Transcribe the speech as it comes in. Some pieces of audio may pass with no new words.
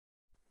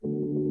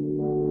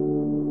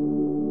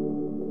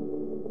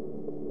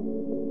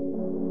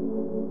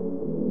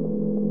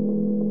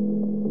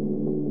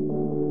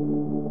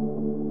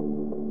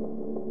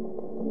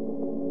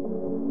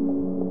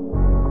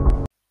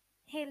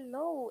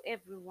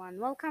everyone.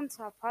 Welcome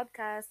to our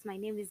podcast. My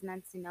name is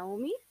Nancy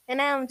Naomi,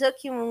 And I am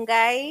Joki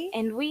Mungai.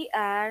 and we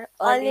are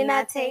All in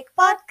a Take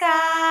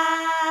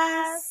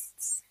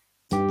Podcast.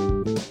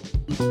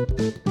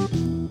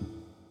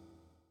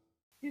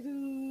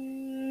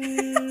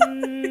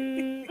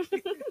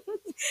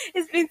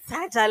 It's been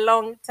such a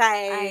long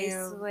time. I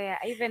swear,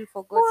 I even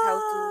forgot how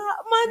to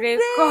Manze,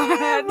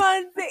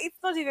 record. it's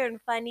not even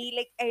funny.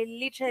 Like, I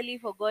literally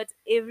forgot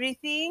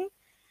everything.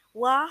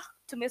 Wow.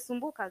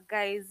 Tumesumbuka,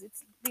 guys.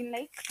 It's been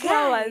like 2 Guys.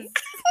 hours. 2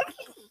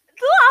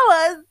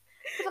 hours.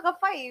 It's like a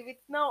 5.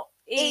 It's now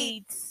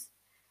 8.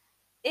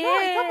 No,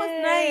 it's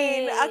almost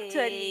 9,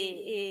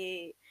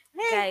 actually.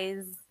 Hey.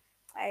 Guys.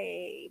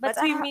 But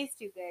But we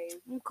missed you guys.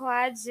 Mko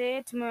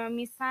aje?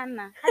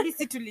 Tumewamisana hadi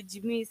si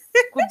tulijimiss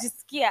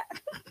kujisikia.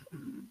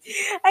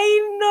 I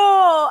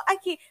know.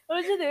 Okay,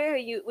 unajua the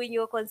way when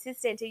you're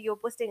consistent and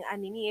you're posting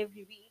anini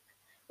every week.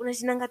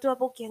 Unashindanga tu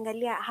hapo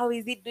ukiangalia how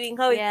is it doing?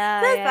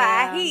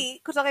 Sasa hii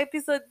kutoka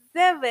episode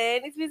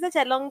 7, it's been such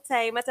a long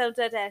time. Hata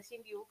mtu hata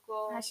ashindi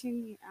huko.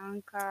 Hashini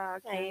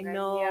anka. I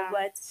know,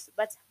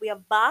 but we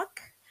are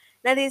back.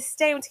 Now this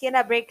time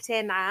tukienda break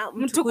tena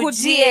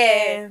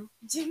Mtukujie.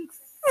 Jinx.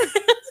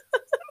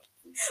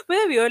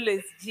 But we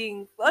always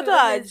jinx. Watu We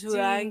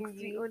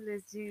hawajuangi.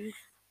 always jinx.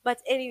 But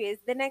anyways,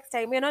 the next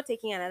time we're not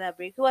taking another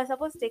break. We were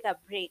supposed to take a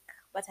break,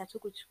 but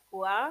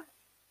hatukuchukua.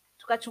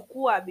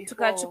 Tukachukua before.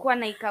 Tukachukua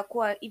na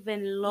ikakuwa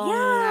even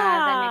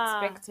longer than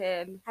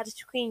expected.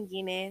 Hatuchukui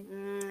ingine.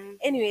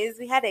 Anyways,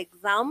 we had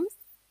exams,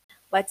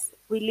 but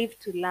we live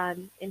to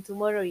learn. And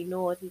tomorrow, you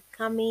know what is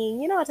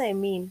coming. You know what I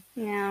mean?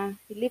 Yeah.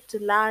 We live to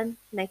learn.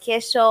 Na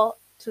kesho,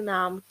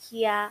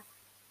 tunaamkia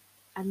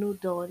a new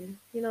dawn.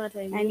 You know what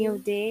I mean? A new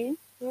day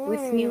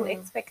with new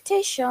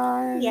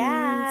expectations.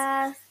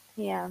 Yes.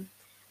 Yeah.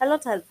 A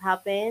lot has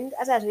happened.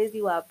 Hata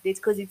hatuwezi wa update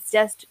because it's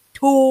just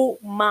too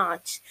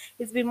much.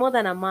 It's been more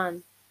than a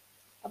month.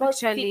 About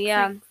Actually, 6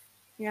 yeah. weeks.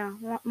 Yeah,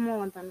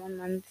 more than 1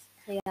 month.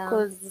 Yeah.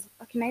 Because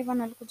akina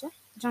Ivan alikuja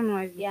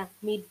January. Yeah,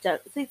 mid-Jan.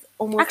 So it's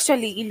almost...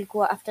 Actually,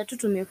 ilikuwa after tu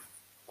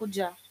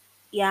tumekuja.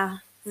 Yeah.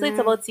 So it's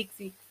about 6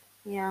 weeks.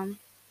 Yeah.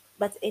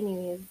 But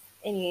anyways,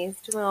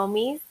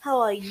 tumewamis.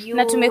 How are you?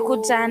 Na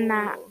tumekuja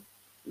na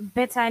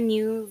better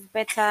news,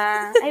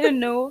 better, I don't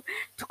know,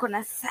 tuko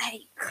na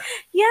psych.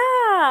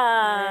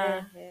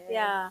 Yeah.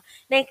 Yeah.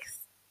 Next.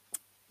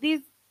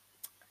 This...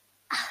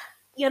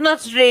 You're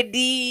not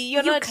ready.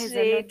 You're You not guys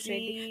ready. are not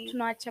ready.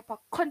 Tunawachapa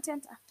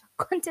content after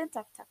content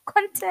after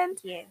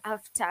content. Yes.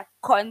 After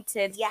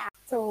content. Yeah.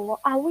 So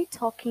what are we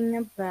talking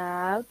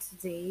about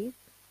today?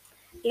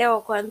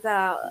 Leo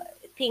kwanza,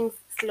 things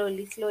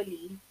slowly.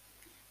 Today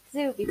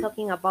we'll be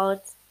talking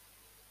about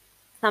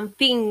some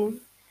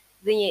things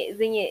they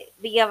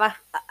have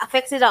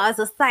affected our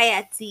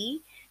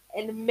society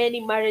and many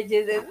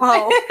marriages as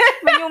well.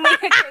 When you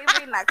make it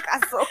even like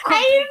so complicated.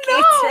 I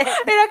know.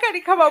 Inakaa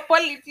ni kama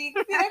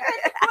politics.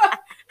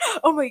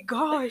 Oh my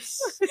gosh.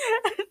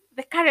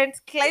 The current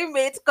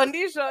climate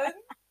conditions.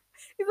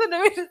 Hizo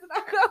ndio vitu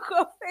zinakaa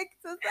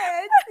affect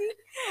society.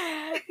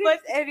 But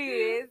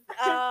anyways,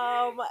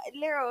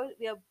 Lero,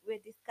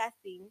 we're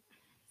discussing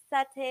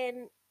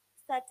certain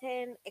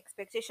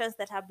expectations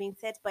that have been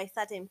set by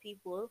certain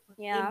people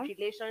in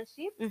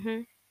relationships.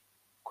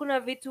 Kuna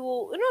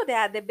vitu, they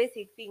are the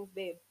basic things,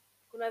 babe.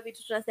 Kuna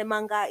vitu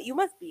tunasemanga, you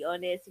must be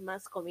honest, you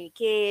must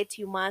communicate,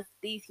 you must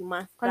this, you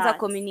must Kwanza that.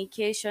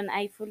 communication,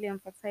 I fully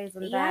emphasize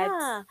on that.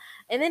 Yeah.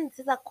 And then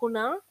sasa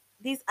kuna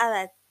this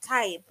other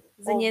type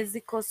zenye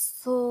ziko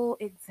so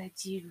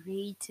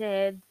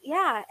exaggerated.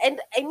 Yeah, and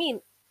I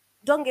mean,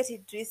 don't get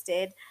it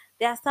twisted.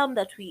 There are some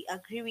that we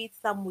agree with,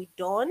 some we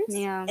don't.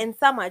 Yeah. And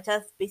some are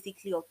just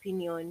basically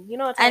opinion. You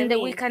know what I mean?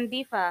 And we can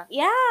differ.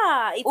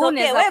 Yeah, it's okay.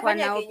 Unaweza kuwa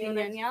na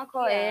opinion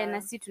yako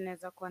na si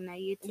tunaweza kuwa na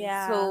yetu.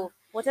 Yeah. So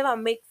whatever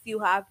makes you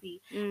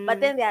happy. But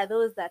then there are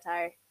those that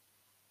are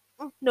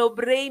no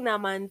brainer,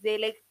 manze,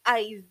 like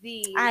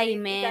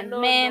men,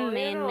 no.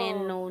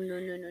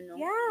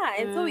 Yeah,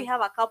 and so we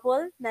have a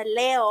couple na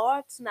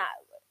leo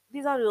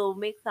this one will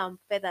make some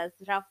feathers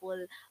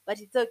ruffle, but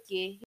it's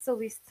okay. So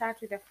we start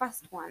with the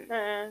first one.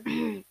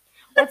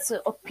 What's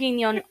your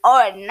opinion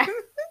on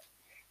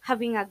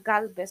having a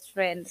girl best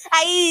friend?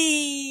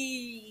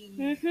 Okay,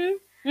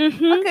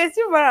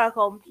 still gonna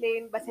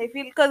complain, but I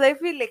feel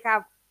like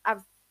I've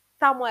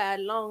somewhere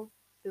along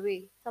the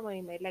way, somewhere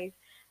in my life,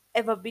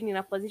 ever been in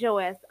a position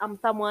where I'm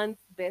someone's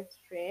best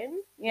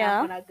friend,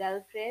 yeah, not a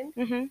girlfriend.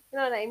 You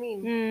know what I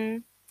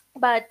mean?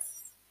 But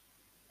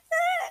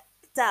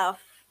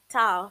tough.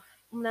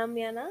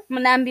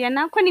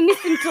 Mnaambiana kwani mimi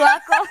si mtu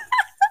wako?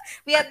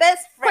 We are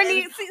best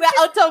friends. We are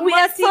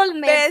automatic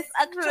soulmates, best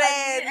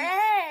friends.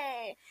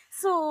 Hey.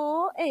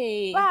 So,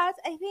 but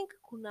I think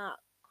kuna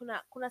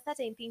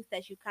certain things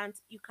that you can't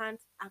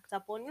act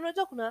upon.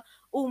 Unajua kuna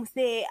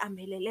umse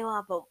amelelewa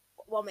hapa,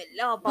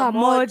 wamelelewa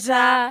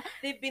pamoja.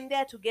 They've been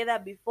there together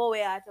before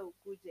where hata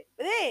ukuje.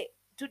 But hey,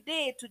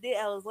 today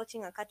I was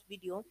watching a cut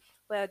video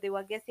where they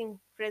were guessing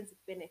friends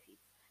with benefits.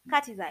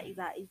 Cat is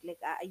like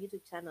a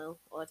YouTube channel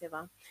or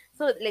whatever.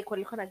 So like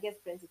walikuwa na guess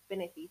friends with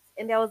benefits,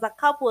 and there was a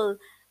couple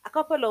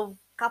of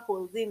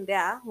couples in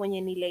there when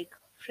you need like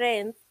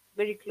friends,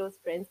 very close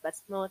friends, but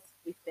not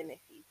with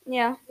benefits.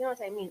 Yeah. You know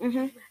what I mean?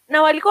 Mhm.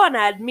 Na walikuwa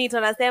wana admit,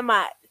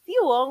 wanasema si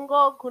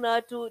uongo, kuna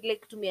watu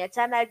like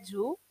tumeachana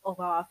juu of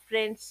our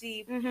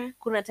friendship. Mhm.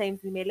 Kuna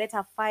times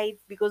imeleta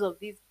fights because of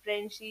this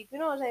friendship. You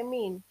know what I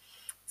mean?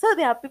 So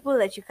there are people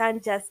that you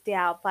can't just stay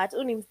apart.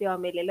 Uni mse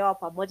wamelelewa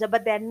pamoja,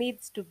 but there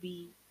needs to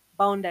be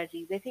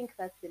boundaries. I think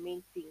that's the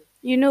main thing.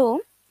 You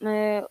know,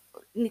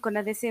 niko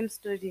na the same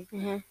story.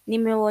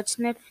 Nimewatch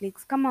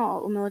Netflix.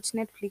 Kama umewatch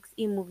Netflix,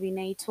 hii movie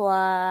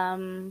inaitwa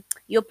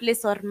Your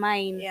Place or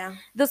Mine. Yeah.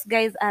 Those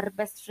guys are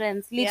best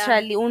friends. Yeah.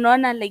 Literally,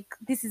 unaona like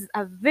this is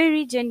a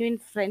very genuine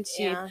friendship.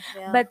 Yeah,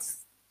 yeah. But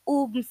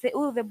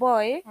the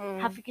boy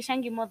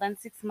hafikishangi more than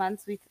 6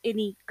 months with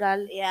any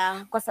girl.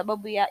 Yeah. Kwa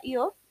sababu ya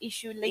hiyo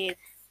issue like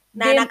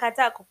na them-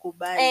 nakataa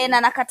kukubali.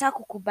 na nakataa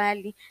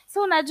kukubali.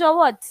 So unajua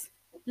what?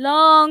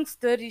 Long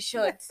story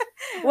short,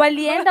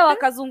 walienda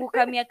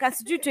wakazunguka miaka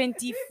sijui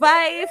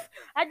 25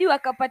 hadi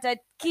wakapata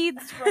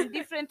kids from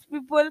different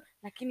people,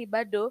 lakini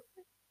bado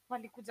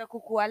walikuja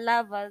kukuwa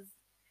lovers.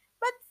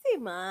 But si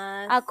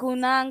must.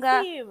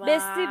 Akunanga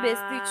Si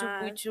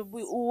bestie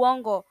chubwi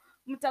uongo,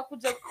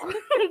 mtakuja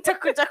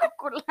mtakuja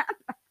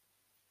kukulana.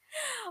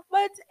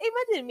 But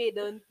imagine me,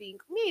 don't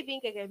think. Me, I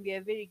think I can be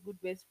a very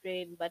good best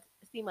friend, but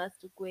si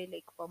must tukue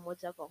like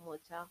pamoja.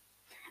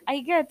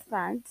 I get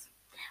that,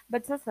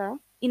 but sasa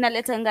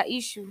inaletanga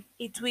issue.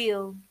 It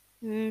will.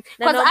 Mm.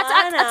 Na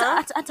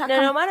Cause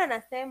ndo maana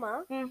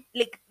nasema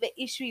like the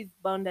issue is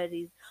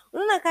boundaries.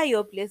 Unaona kaa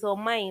your place or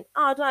mine,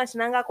 watu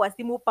wanashinanga kwa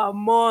simu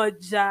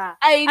pamoja,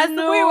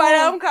 asubuhi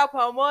wanaamka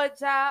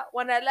pamoja,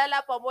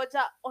 wanalala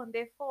pamoja on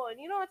the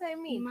phone. You know what I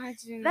mean?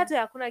 Imagine. That way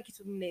hakuna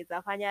kitu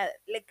mnaweza fanya,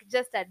 like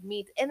just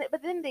admit.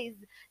 But then there is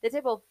the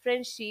type of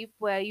friendship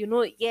where you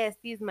know, yes,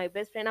 this is my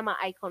best friend, ama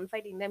I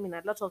confide in them in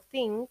a lot of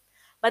things,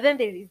 but then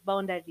there is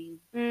boundaries.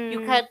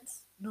 You can't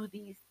do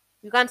this,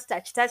 you can't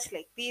touch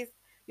like this,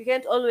 you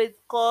can't always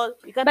call,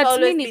 you can't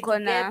always be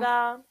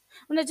together.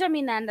 Unajua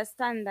mi na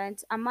understand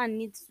that a man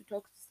needs to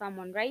talk to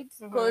someone, right?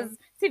 Because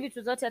si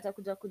vitu zote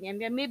atakuja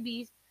kuniambia.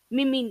 Maybe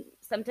mimi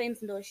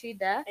sometimes ndo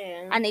shida,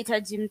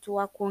 anahitaji mtu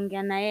wa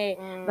kuongea na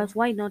yeye. But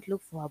why not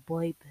look for a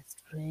boy best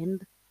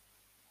friend?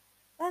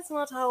 That's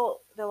not how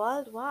the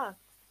world works,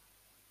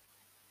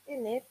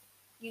 isn't it?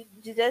 You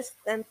just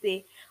then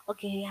say,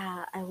 okay,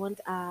 yeah, I want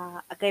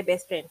a guy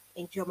best friend,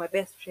 and you're my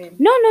best friend.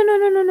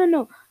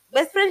 No.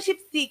 Best friendship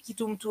si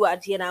kitu mtu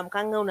ati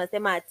anamkanga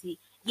unasema ati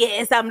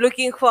yes, I'm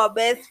looking for a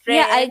best friend.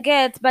 Yeah, I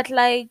get, but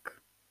like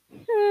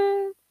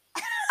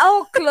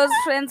au close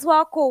friends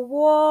wako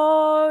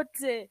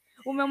wote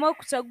umeamua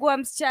kuchagua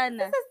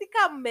msichana. Sasa si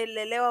kama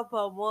mmelelewa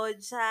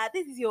pamoja,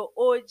 this is your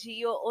OG,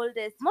 your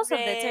oldest Most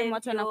friend, of the time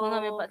watu wanakuanga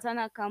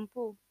wamepatana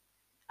kampu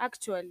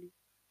actually,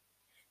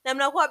 na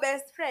mnakuwa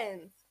best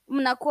friends,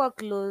 mnakuwa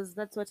close.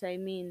 That's what I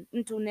mean.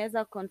 Mtu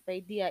unaweza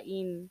confidea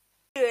in.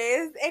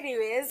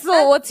 Anyways,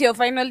 so what's your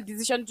final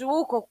decision? Tu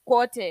uko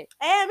kote?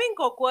 mi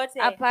niko kote.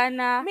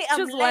 Hapana,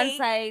 choose one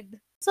side.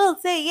 So I'll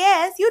say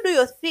yes, you do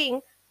your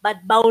thing, but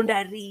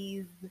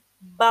boundaries.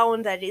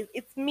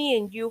 It's me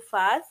and you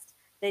first,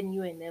 then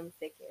you and them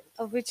second.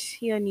 Of which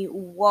hiyo ni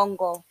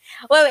uongo.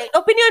 Wewe,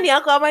 opinion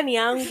yako ama ni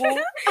yangu?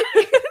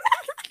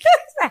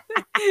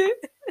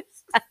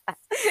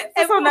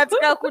 Sasa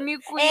unataka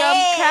kunikuya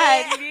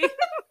mkali.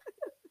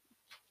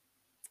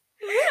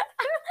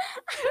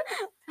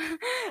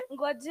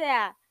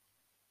 Ngojea.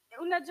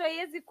 Unajua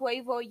yezi kuwa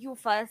hivyo, you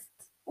first.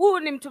 Huu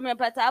ni mtu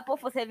umepata hapo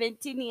for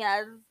 17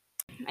 years.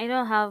 I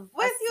don't have.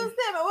 Wewe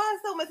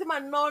umesema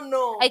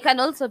no. I can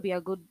also be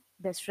a good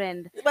best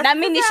friend. Na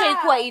mimi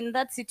nishaikuwa in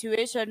that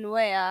situation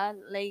where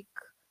like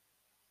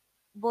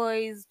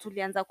boys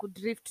tulianza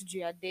kudrift juu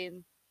ya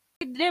dem.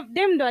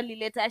 Dem ndo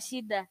alileta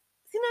shida.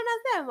 Sina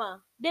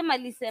nasema. Dem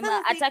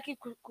alisema hataki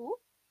kuku.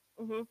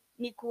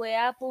 Nikuwe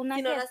hapo una.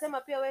 Sina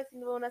nasema pia wewe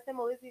sio unasema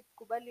huwezi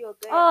kubali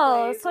ogea.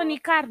 Oh, so ni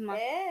karma.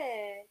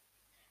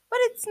 But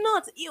it's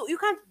not, you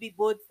can't be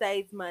both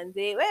sides man.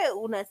 Wewe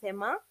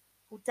unasema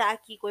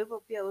hutaki, kwa hivyo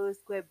pia wewe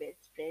usikue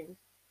best friend.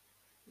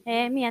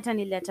 Mi hata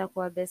niliacha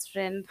kuwa best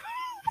friend.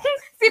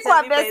 Si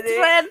kwa best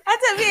friend.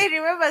 Hata me, I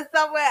remember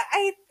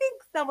I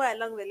think somewhere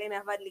along the line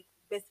I've had like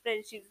best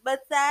friendships, but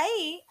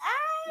sahi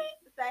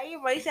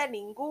maisha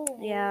ni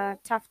ngumu. Yeah,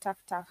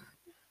 tough.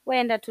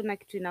 Weenda tu na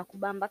kitu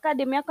inakubamba.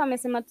 Kadem yako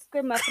amesema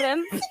tusikue my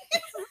friends.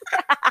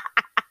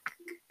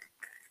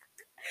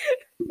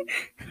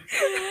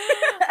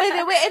 By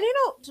the way, and you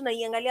know,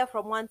 tunaiangalia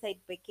from one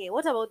side pekee.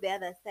 What about the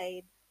other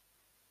side?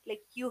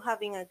 Like you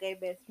having a guy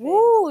best friend.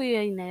 Ooh,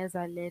 hiyo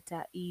inaweza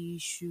leta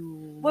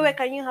issue. Wewe,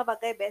 can you have a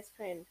guy best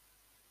friend?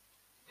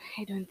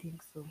 I don't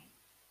think so.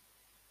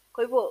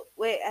 Kwa hivyo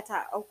we hata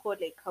hauko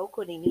like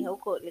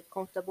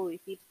comfortable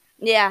with it?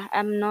 Yeah,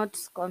 I'm not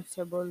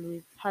comfortable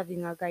with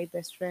having a guy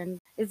best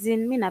friend. As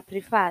in, mi na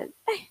prefer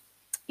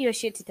hiyo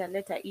shit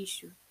italeta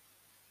issue.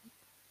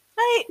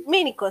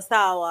 Mi niko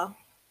sawa.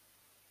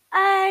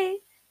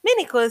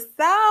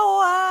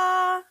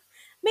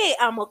 Me,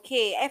 I'm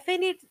okay. I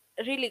find it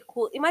really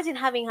cool. Imagine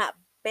having a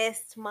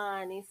best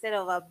man instead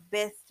of a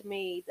best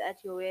maid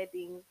at your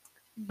wedding.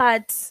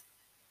 but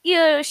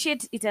hiyo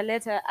shit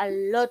italeta a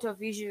lot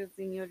of issues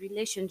in your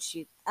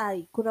relationship.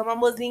 Ai, kuna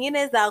mambo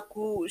zingine za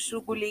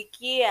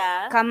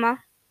kushughulikia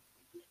Kama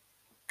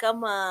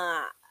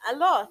a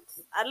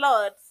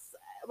lot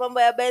mambo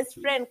ya best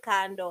friend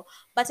kando,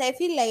 but I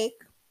feel like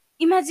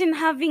imagine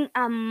having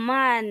a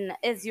man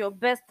as your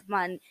best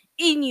man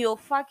in your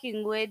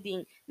fucking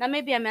wedding, na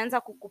maybe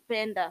ameanza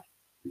kukupenda,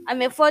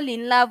 fall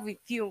in love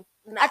with you,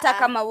 hata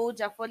kama wewe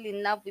huja fall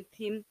in love with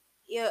him.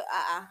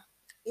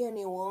 hiyo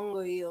ni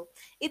uongo hiyo.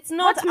 It's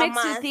not What a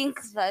makes you must. think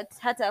that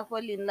hata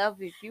fall in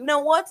love with you?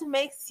 Now, what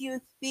makes you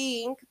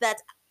think that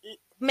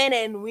men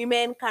and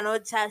women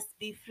cannot just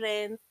be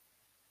friends?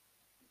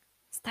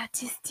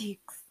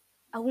 Statistics.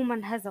 A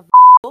woman has a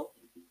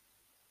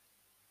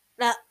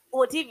Now,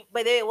 what if,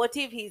 by the way, what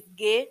if he's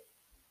gay?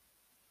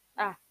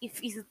 if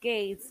he's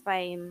gay, it's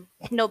fine,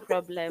 no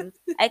problem.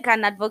 I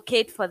can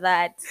advocate for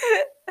that.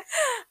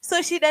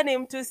 So she done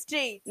him too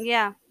straight.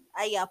 Yeah,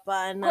 Ay,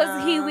 hapana.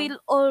 because he will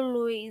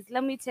always,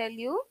 let me tell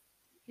you,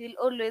 he'll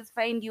always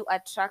find you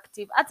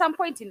attractive at some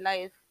point in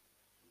life.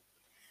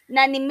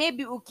 Na ni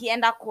maybe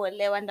ukienda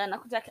kuolewa ndo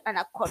anakuja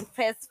ana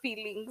confess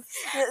feelings,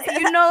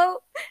 you know,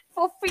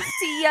 for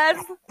 50 years.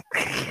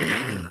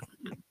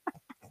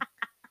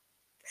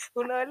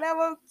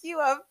 Unaolewa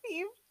ukiwa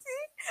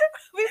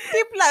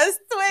 50 plus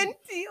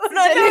 20.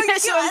 Unaolewa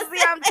ukiwa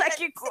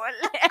hamtaki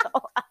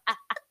kuolewa.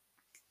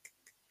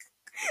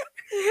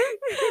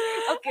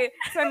 Okay,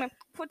 so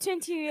for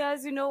 20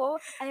 years, you know,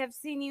 I have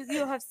seen you,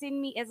 you have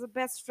seen me as a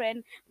best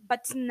friend,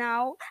 but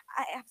now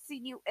I have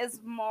seen you as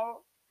more.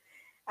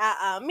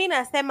 Mi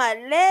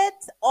nasema let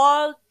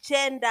all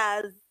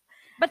genders.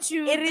 But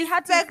you will be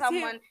hurting Irrespective-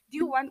 someone. Do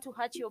you want to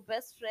hurt your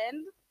best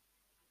friend?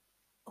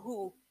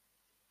 Who?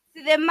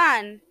 See the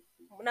man.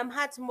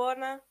 Namhat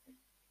mbona?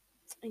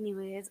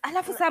 Anyways,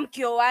 alafu saa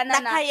mkioana Na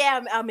na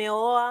kaya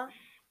ameoa.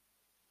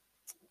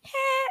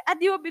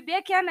 hadi huyo bibi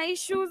yake ana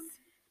issues.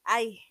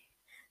 Ai.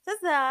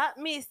 Sasa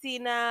mi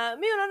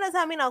unaona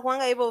saa mi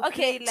nakuanga hivyo.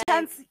 Okay, feel like-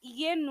 chance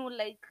yenu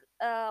like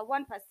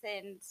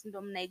 1%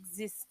 ndo mna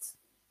exist.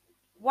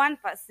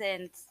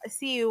 1%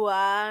 si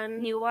one.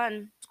 ni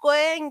 1. Tuko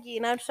wengi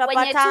na Wenye tu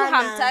tutapatana.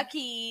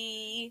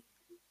 hamtaki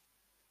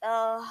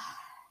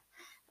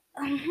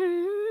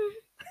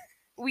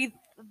with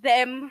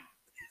them.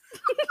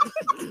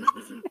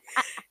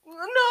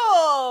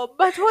 No,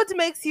 but what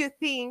makes you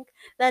think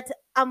that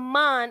a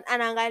man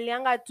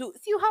anaangalianga tu?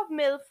 See, you have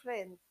male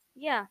friends.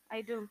 Yeah,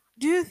 I do.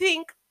 Do you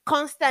think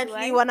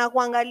constantly Do I?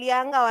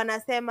 wanakuangalianga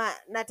wanasema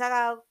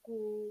nataka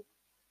ku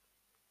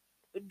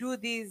do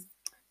this?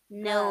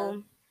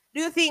 No.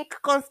 Do you think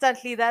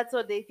constantly that's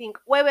what they think?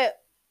 Wewe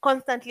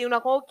constantly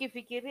unakuwa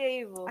ukifikiria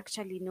hivyo?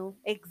 Actually, no.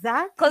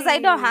 Exactly. Because I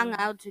don't hang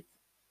out with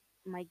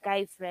my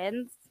guy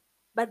friends.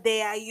 But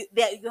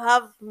you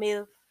have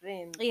male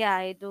friends. Yeah,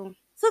 I do.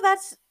 So that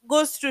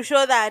goes to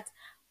show that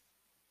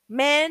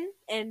men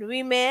and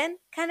women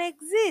can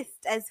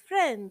exist as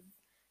friends.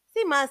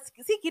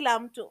 Si kila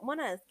mtu.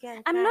 Mbona nasikia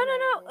No.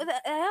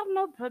 nkana? I have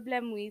no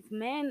problem with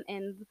men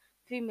and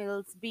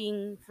females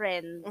being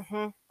friends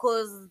Mhm.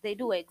 because they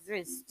do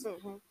exist.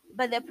 Mhm.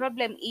 But the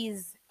problem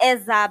is,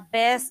 as a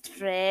best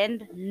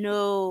friend,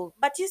 no.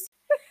 But you see,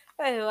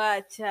 wewe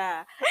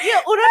wacha. Hiyo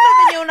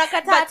unaona venye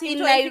unakataa But ati in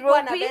mtu hawezi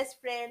kuwa na Nairobi- best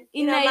friend.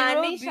 in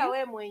Inamaanisha Nairobi-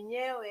 we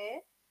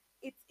mwenyewe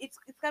it's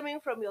coming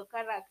from your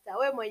character.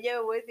 We mwenyewe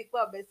huwezi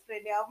kuwa best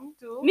friend ya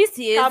mtu Mi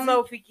siwezi. kama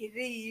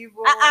ufikirii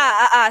hivyo.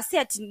 Si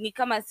ati ni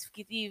kama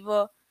sifikiri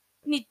hivyo.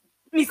 Mi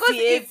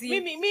Because if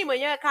siwezi. mimi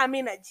mwenyewe kama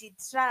mi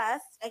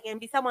najitrust, I can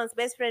be someone's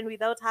best friend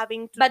without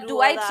having to But do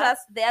do all I that.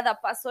 trust the other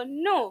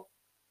person? No,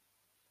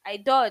 I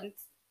don't.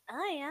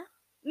 Aya.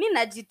 Mi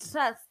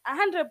najitrust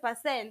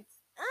 100%.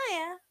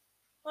 Aya.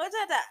 Wacha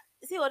hata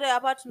si wote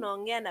hapa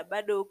tunaongea na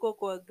bado huko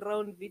kwa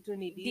ground vitu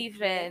ni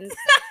different. Different.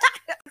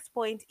 Next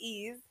point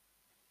is,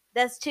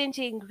 does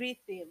changing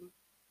rhythm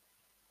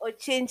or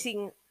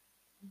changing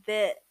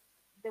the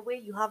way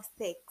you have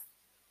sex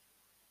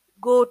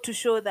go to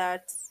show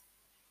that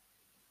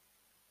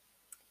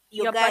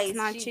your guy is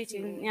partner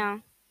cheating? Yeah.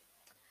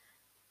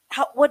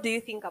 What do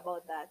you think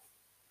about that?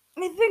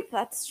 I think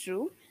that's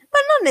true.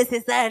 But not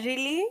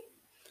necessarily.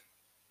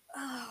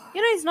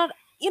 You know, it's not.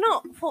 You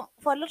know, for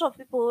a lot of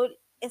people,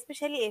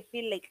 especially, I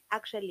feel like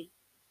actually,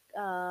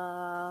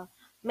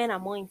 men are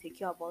more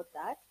insecure about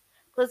that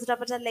because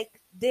utapata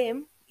like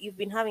them, you've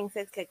been having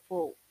sex like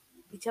for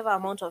whichever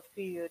amount of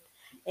period,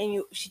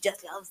 and she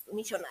just loves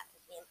missionary.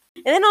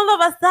 And then all of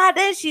a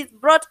sudden, she's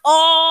brought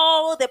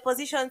all the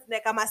positions in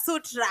the Kama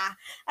Sutra,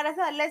 and I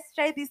said, let's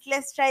try this,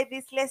 let's try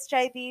this, let's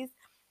try this.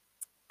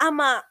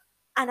 Ama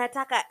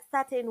anataka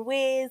certain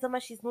ways, ama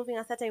she's moving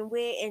a certain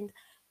way, and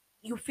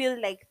you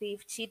feel like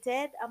they've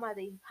cheated, ama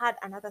they've had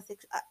another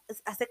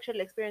a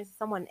sexual experience with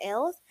someone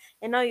else,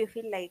 and now you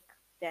feel like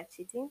they're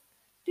cheating.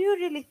 Do you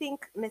really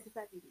think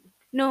necessarily?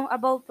 No,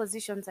 about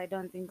positions, I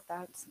don't think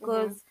that.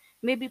 Because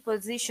maybe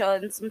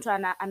positions, mtu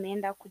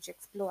ameenda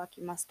kujiexplore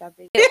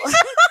akimasturbate.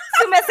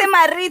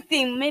 Tumesema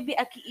rhythm, maybe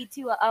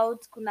akiitiwa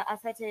out, kuna a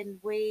certain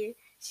way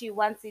she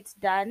wants it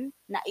done,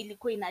 na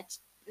ilikuwa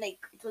like,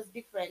 it was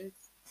different.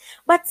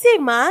 But see,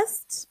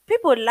 must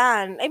people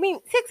learn? I mean,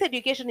 sex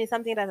education is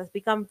something that has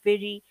become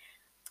very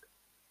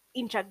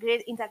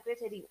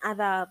integrated in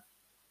other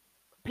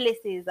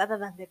places other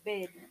than the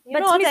bed. You know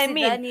But what mi I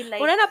mean? sidhani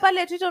like Unaenda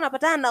pale Twitter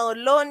unapatana na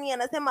Oloni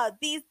anasema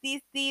this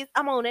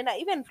ama unaenda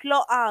even flow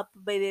up.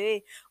 By the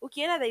way,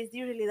 ukienda, there is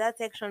usually that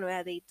section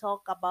where they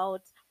talk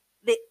about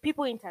the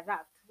people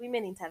interact,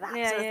 women interact.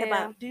 yeah,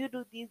 Wanasema, do you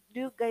do this, do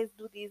you guys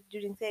do this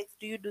during sex,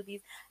 do you do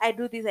this, I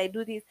do this, I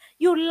do this.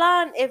 You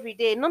learn every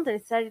day, not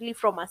necessarily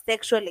from a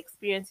sexual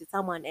experience with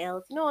someone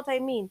else. You know what I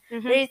mean?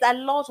 There is a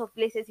lot of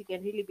places you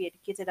can really be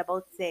educated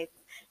about sex,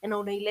 and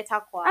unaileta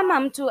kwa ama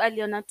mtu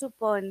aliona tu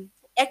porn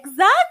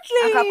akakuja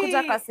exactly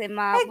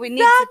akasema we need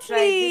to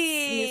try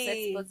this new sex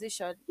exactly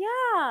position.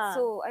 yeah.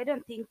 So I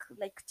don't think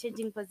like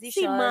changing See,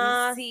 positions,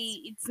 must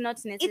it's not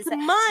it necessary.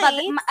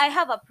 might But I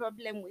have a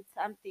problem with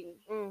something.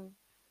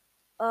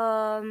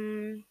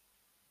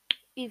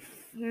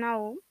 If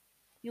now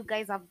you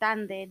guys have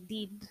done the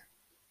deed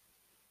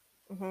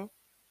mm-hmm.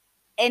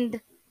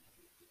 and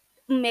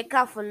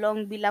mmekaa for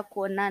long bila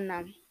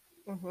kuonana,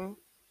 Mm-hmm.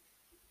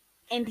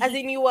 and As he,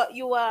 in you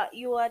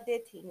were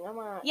dating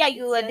ama yeah, it's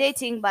you were just,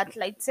 dating but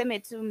like tuseme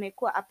tu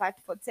mmekuwa apart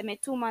for tuseme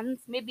 2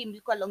 months, maybe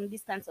mlikuwa long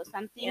distance or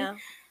something, yeah.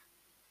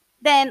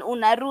 then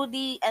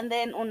unarudi and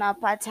then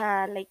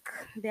unapata like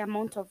the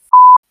amount of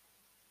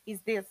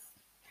is this,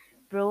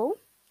 bro,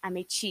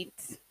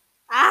 amecheat.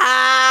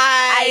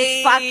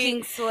 I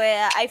fucking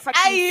swear, I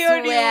fucking hiyo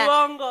ni swear.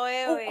 uongo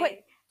wewe.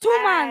 Ukwe, 2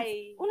 months.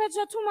 Ai.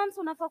 Unajua 2 months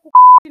unafaa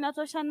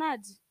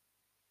inatoshanaje?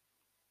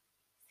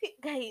 Si,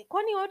 guy,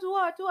 kwani watu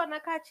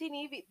wanakaa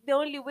chini hivi, the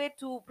only way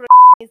to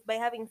is by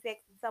having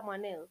sex with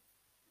someone else?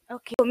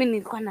 Okay, mimi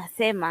nilikuwa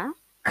nasema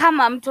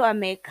kama mtu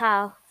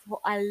amekaa for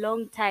a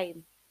long time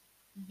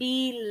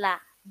bila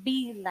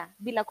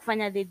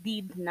kufanya the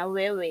deed na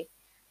wewe,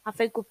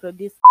 hafai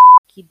kuproduce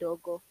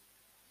kidogo.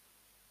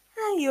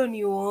 Hiyo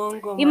ni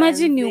uongo.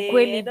 Imagine ni manze.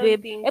 ukweli, I don't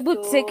babe. think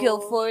Hebu so. take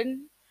your phone.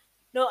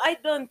 No, I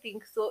don't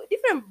think so.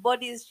 Different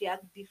bodies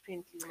react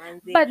differently,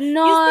 manze. But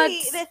not.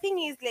 You see, the thing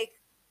is like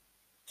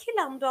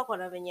kila mtu ako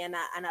na venye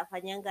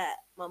anafanyanga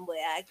mambo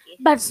yake,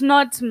 But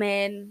not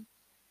men.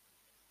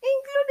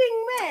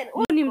 including men.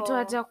 Ni mtu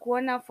haja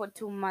kuona for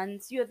 2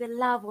 months. You're the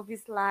love of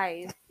his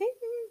life.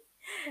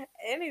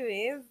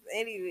 anyways,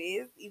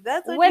 if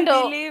that's what When you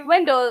believe.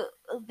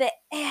 the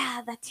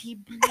air that he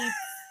breathes.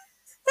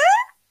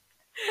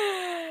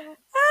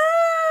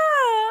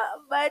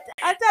 But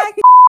hata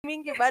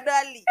mingi bado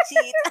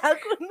alicheat.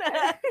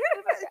 Hakuna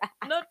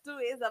not two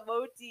ways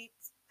about it.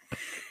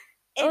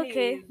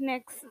 Okay, Anyways,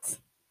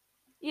 next.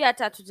 Hii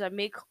hata tuja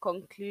make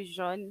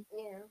conclusion.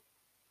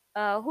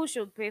 yeah. Who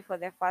should pay for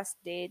the first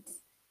date?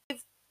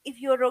 If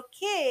you're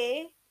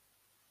okay,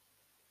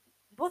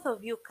 both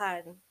of you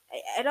can.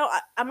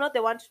 I'm not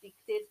the one to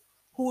dictate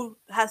who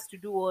has to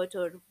do what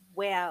or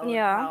where or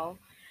Yeah. how,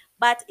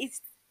 but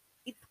it's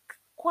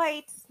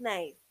quite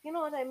nice. You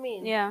know what I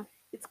mean? Yeah.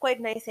 It's quite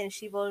nice and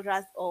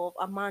chivalrous of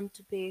a man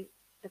to pay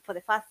for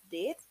the first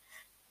date.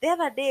 The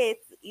other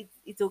dates,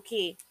 it's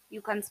okay.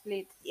 You can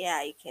split.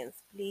 Yeah, you can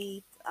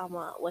split,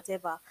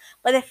 whatever.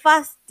 But the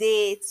first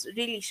date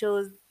really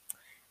shows.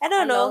 I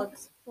don't A know. lot.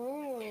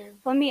 Mm.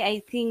 For me, I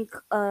think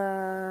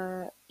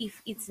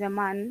if it's the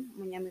man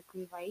mwenye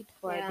amekuinvite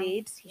for Yeah. a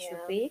date, he should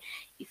Yeah. pay.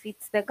 If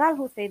it's the girl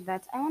who said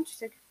that I want to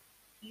take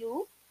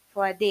you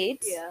for a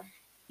date, Yeah.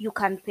 you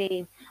can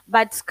pay.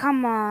 But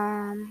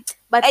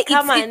But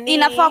kama ni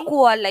inafaa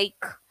kuwa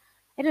like,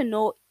 I don't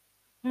know,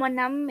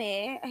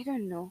 mwanamme, I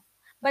don't know.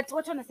 But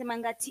watu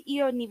wanasemanga ati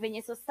hiyo ni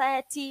venye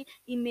society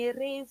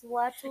imeraise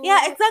watu.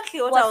 Yeah,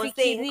 exactly what I was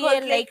saying. wafikirie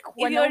 'Cause, like if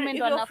wanaume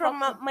ndo you're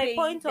from wanafaa my kupay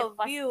point the of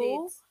first view,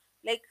 date.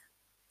 like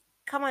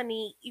kama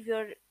ni, if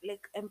you're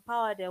like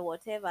empowered or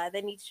whatever,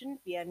 then it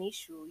shouldn't be an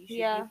issue.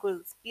 You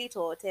could split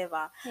or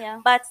whatever.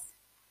 Yeah. But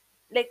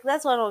like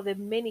that's one of the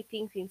many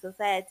things in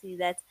society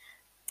that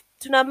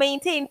tuna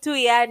maintain tu,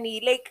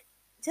 yani like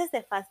just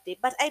the first day.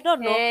 But I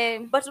don't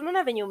know. But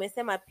unaona venye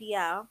umesema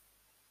pia,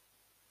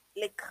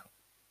 like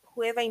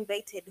whoever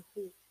invited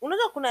who,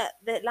 unajua kuna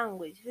the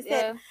language. If you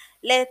said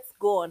let's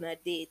go on a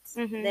date,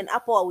 then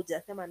hapo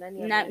haujasema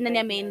nani nani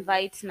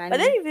ameinvite nani. But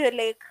then if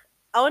you're like,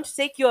 I want to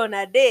take you on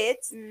a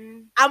date,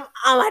 I'm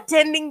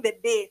attending the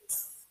date,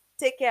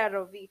 take care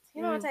of it.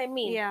 You know what I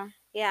mean?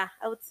 Yeah,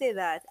 I would say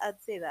that.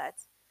 I'd say that.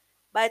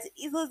 But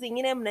hizo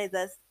zingine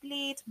mnaweza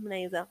split,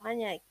 mnaweza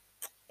fanya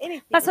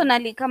anything.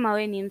 Personally, kama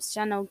we ni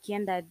msichana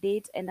ukienda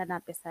date, enda na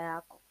pesa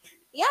yako.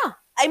 Yeah,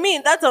 I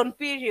mean that's on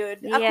period.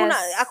 Yes.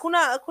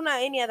 Hakuna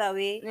any other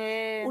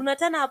way.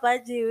 Unatana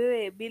hapaje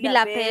wewe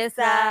bila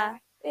pesa.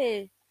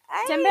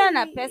 Tembea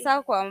na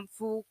pesa kwa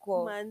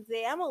mfuko.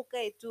 Manze, ama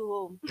ukae tu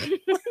home.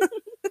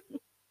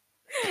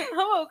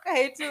 Ama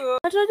ukae tu home.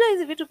 Tunajua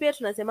hizi vitu pia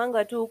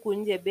tunasemanga tu huku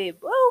nje, babe.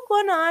 Wewe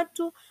uko na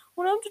watu,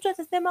 una mtu tu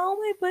atasema, oh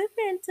my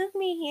boyfriend took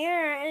me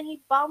here and he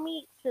bought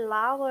me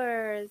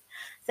flowers.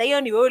 Sasa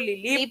hiyo ni wewe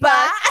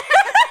ulilipa.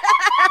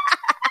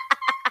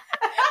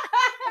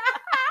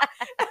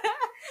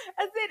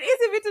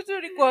 Hizi vitu tu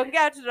ni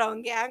kuongea,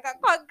 tunaongeanga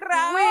kwa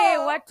ground. We,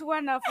 watu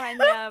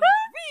wanafanya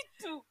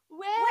vitu.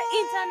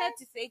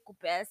 internet isai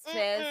kupea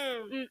stress.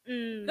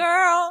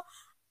 Girl,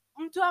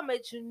 mtu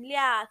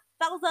amejunia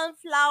 1,000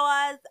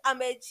 flowers,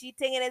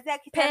 amejitengenezea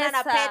kitanda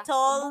na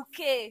petals,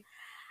 bouquet,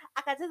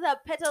 akacheza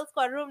petals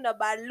kwa room na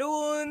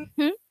balloons,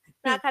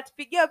 na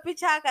akatupigia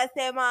picha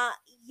akasema,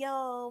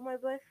 yo, my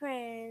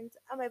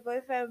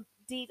boyfriend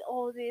did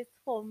all this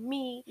for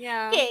me.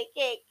 Yeah.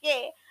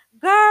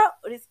 Girl,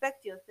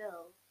 respect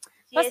yourself.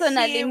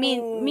 Personally,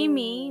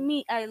 Jiheshimu.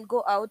 me, I'll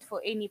go out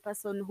for any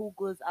person who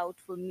goes out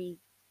for me.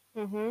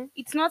 Mhm.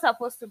 It's not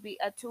supposed to be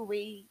a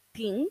two-way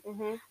thing,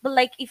 Mhm. but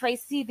like if I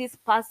see this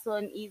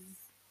person is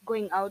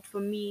going out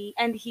for me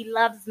and he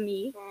loves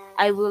me,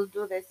 I will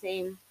do the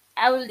same.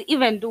 I will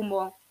even do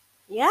more.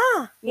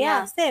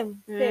 Yeah,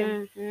 same.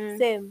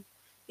 Mm.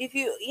 If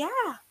you,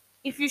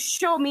 If you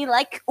show me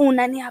like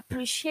unani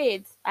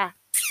appreciate,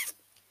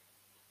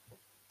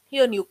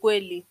 hiyo ni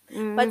ukweli.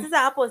 But sasa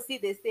hapo si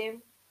the same.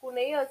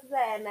 Kuna hiyo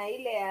sasa yana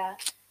ile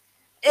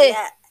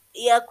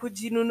ya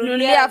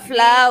kujinunulia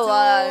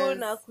flowers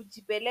na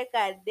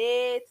kujipeleka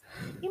date.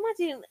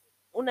 Imagine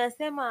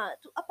unasema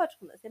hapa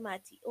tunasema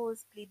ati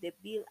split the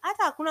bill.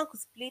 Hata hakuna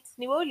kusplit,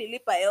 ni wewe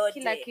ulilipa yote.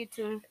 Kila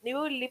kitu. Ni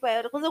wewe ulilipa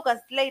yote. Kwanza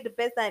ukaslide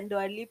pesa ndio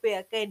alipe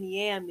yakae ni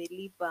yeye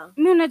amelipa.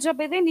 Mimi unajua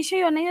by then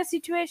nishayo na hiyo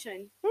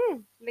situation.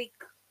 Like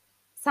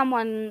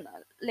someone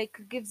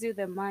like gives you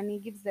the money,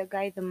 gives the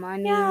guy the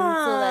money,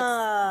 so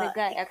that the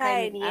guy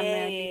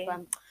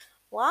amelipa.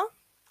 Well,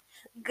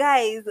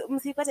 guys,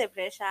 msipate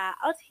pressure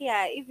out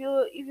here. If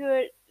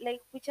you're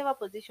like whichever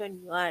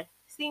position you are,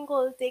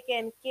 single,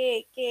 taken,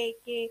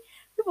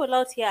 people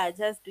out here are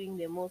just doing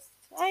the most,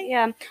 right?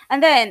 Yeah,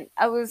 and then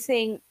I was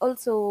saying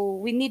also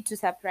we need to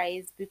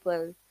surprise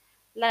people.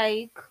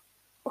 Like,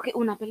 okay,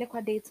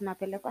 unapelekwa date,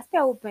 unapelekwa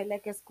sasa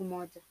upeleke siku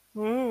moja.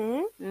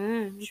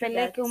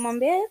 Mpeleke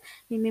umwambie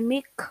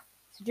nimemake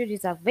sijui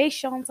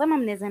reservations ama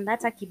mnaweza enda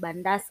hata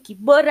kibandaski,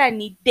 bora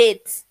ni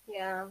date.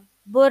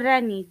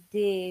 Bora ni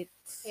date.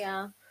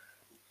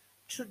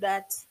 True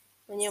that.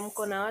 Wenye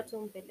mko na watu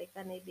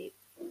mpelekane date.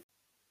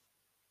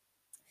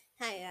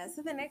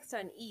 So the next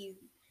one is,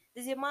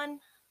 does your man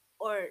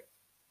or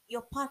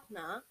your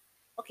partner,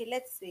 okay,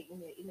 let's say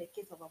in the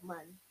case of a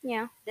man,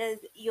 does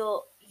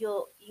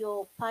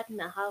your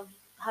partner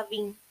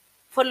having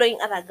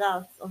following other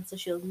girls on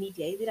social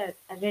media, is it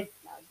a red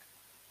flag?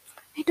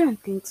 I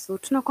don't think so.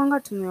 Tunakwanga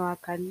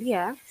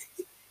tumewakalia.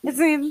 As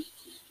in,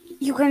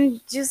 you can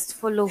just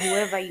follow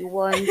whoever you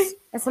want.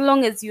 As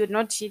long as you're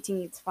not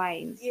cheating, it's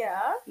fine.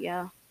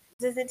 Yeah.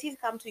 Doesn't it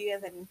come to you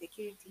as an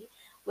insecurity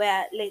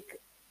where like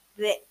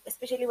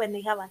especially when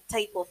they have a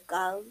type of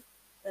girl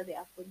that they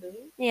are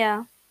following?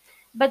 Yeah.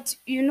 But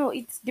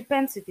it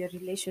depends with your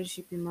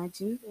relationship,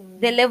 imagine.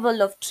 The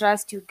level of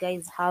trust you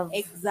guys have.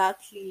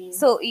 Exactly.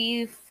 So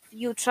if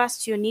you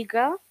trust your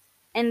nigga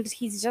and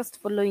he's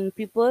just following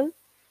people,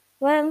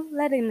 well,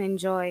 let him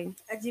enjoy.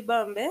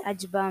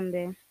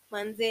 Ajibambe.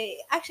 Manze,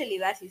 actually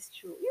that is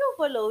true. You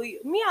follow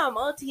me, I'm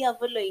out here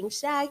following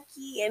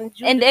Shaki and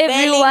Jude And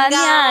everyone,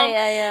 Bellingham,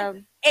 yeah.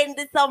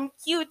 and some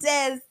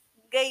cutest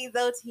guys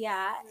out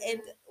here,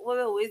 and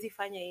wewe huwezi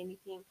fanya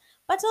anything.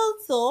 But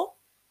also,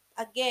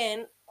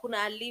 again,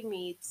 kuna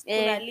limit.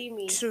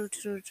 True.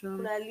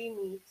 Kuna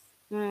limit.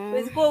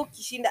 Huwezi kuwa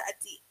ukishinda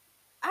ati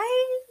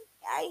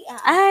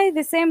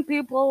the same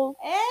people.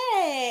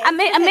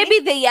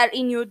 Maybe they are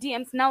in your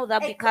DMs now.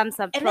 That becomes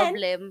a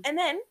problem. And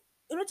then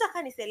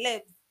unataka ni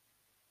celebs.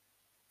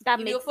 That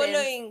if makes you're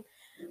following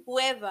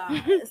whoever,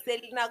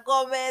 Selena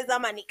Gomez,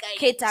 ama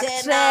Kate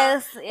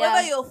actress,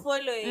 whoever you're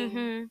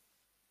following,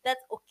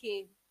 that's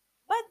okay.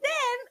 But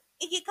then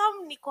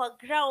ikikam ni kwa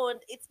ground,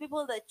 it's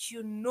people that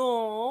you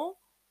know,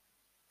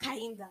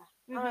 kinda.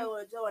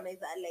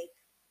 Like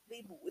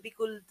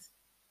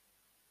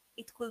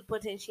it could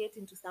potentiate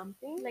into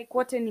something. Like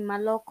what any my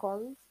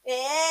locals.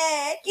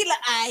 Kila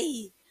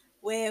ai.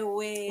 We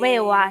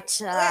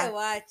watcha.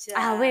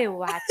 We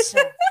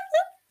watcha.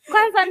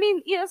 Kwanza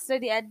mimi hiyo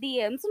story ya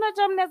DMs,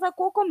 unajua mnaweza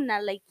kuwa huko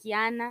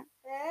mnalikeana.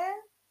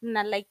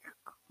 Mna like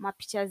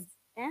mapictures,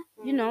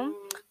 you know,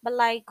 but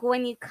like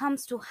when it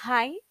comes to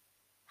hi,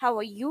 how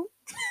are you?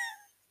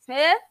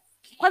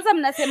 Kwanza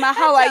mnasema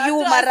how are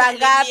you mara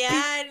ngapi?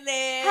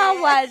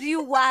 How are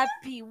you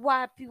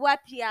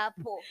wapi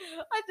hapo?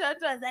 Watu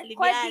wasalimiane.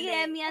 Kwa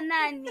DM ya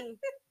nani?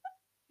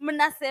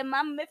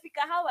 Mnasema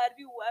mmefika how are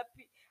you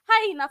wapi?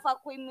 Hi inafaa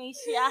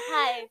kuimeishia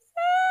hi.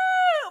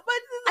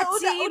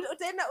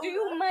 Do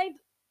you mind?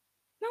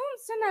 Na huyu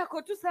msichana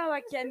ako tu sawa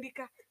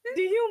akiandika.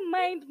 Do you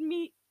mind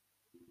me?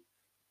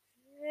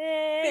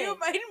 Do you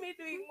mind me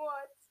doing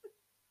what?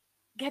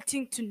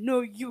 Getting to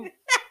know you.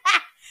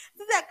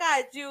 Sasa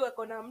kaa juu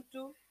ako na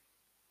mtu.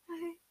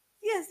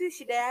 Si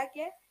shida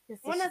yake.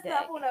 Mbona sasa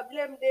hapo una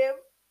blame them?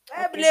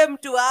 Blame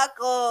mtu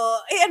wako.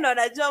 Yeye ndo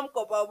anajua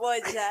mko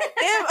pamoja.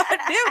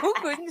 Dem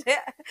huku nje.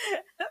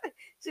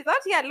 She's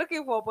out here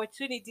looking for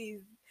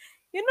opportunities.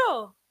 You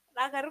know,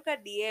 akaruka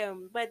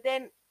DM, but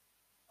then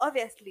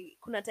obviously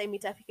kuna time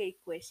itafika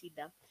ikuwe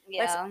shida.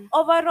 Yeah. But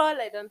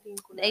overall I don't think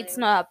it's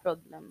not a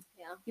problem.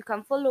 You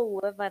can follow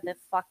whoever the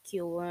fuck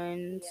you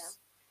want.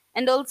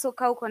 And also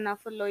ka uko na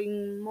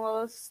following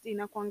most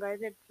inakuanga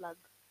red flag.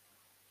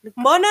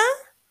 Mbona?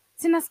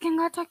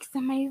 Sinasikianga watu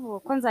akisema hivyo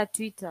kwanza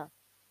Twitter.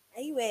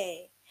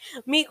 Aiwe.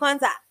 Mi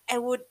kwanza I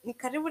would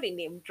karibu ni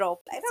name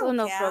drop. I So don't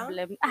no care.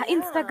 problem. Yeah.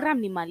 Instagram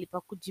ni mahali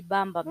pa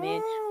kujibamba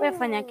man. Wewe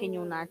fanya kenye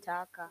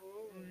unataka.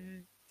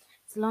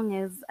 As long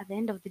as at the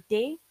end of the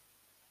day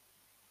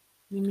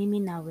ni mimi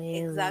na wewe.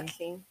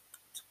 Exactly.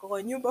 Tuko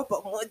kwa nyumba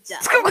pamoja.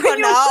 Tuko kwa Tuko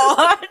na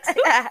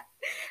wote.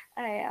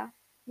 Aya.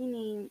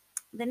 Nini,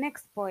 the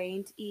next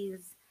point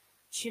is,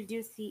 should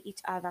you see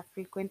each other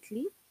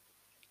frequently?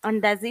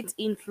 And does it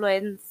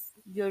influence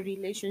your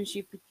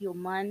relationship with your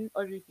man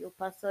or with your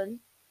person?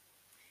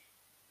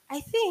 I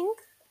think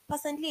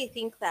personally, I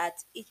think that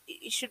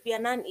it should be a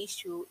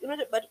non-issue. You know,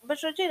 but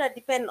it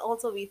depend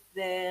also with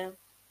the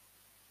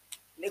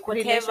like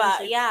whatever.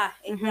 Relationship. Yeah,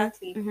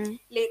 exactly. Mm-hmm.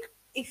 Like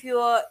if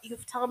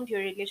you've termed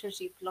your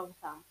relationship long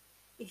term,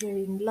 if you're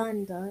in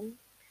London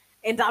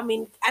and I'm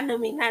in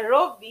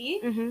Nairobi,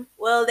 Mm-hmm.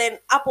 well then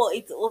Apple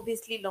it's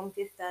obviously long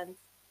distance.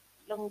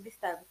 Long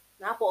distance.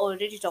 Na Apple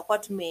already tutakuwa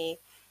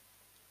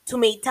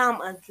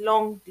tumeitam as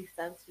long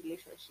distance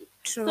relationship.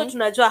 True. So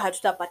tunajua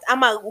hatutapata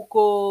ama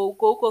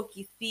uko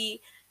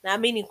Kisii na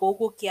mimi niko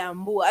huko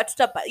Kiambu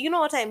hatutapata, you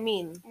know what I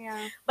mean?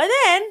 Yeah. But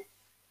then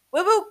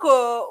wewe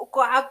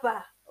uko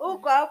hapa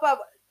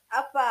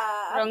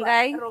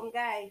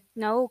Rongai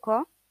Na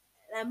uko?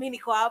 na mimi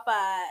niko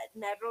hapa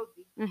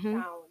Nairobi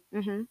Mhm. town.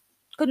 Mhm.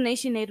 Kwa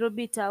naishi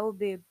Nairobi tao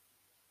babe.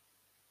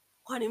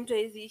 Kwani mtu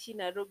hawezi ishi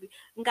Nairobi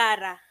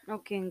Ngara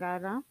Okay,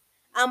 Ngara.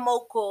 ama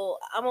uko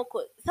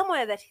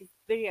somewhere that is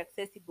very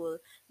accessible,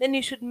 then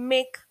you should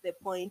make the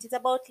point. It's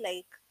about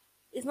like,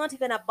 it's not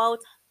even about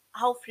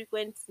how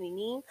frequent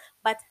nini,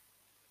 but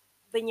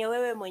venye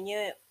wewe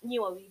mwenyewe nyi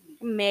wawili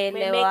make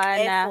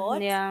Mmeelewana.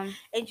 effort, Yeah.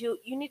 and you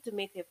need to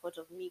make effort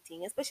of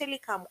meeting, especially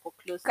kama mko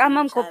close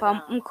Kama to each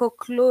other. mko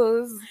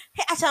close,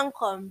 Hey, acha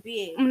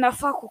nikwambie.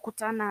 mnafaa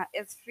kukutana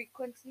as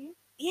frequently.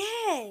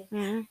 Yeah.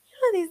 Mhm. You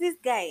know there's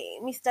this guy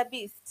Mr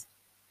Beast.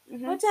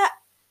 Moja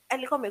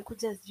alikuwa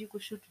amekuja sijui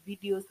kushoot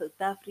video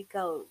South Africa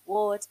or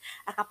what,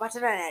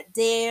 akapatana na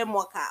dem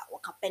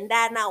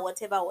wakapendana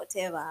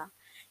whatever.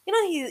 You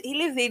know he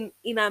lives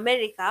in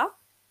America.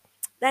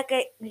 That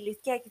guy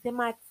nilisikia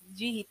akisema ati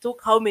sijui he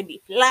took how many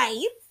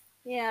flights.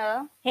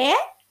 Yeah. Eh?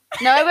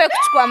 Na wewe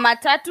kuchukua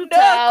matatu Ndo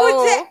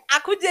tao.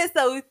 akuje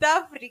South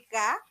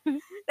Africa. Na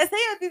sasa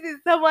hiyo this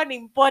is someone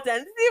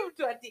important. Si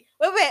mtu ati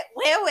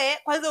wewe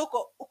kwanza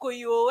uko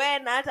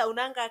UN na hata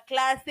unanga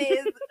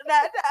classes na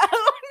hata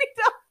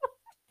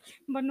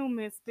Mbona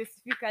ume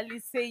specifically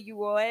say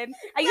you are?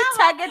 Are you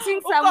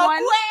targeting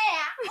someone?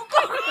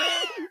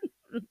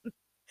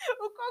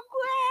 Uko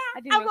kwea.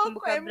 Hadi Ama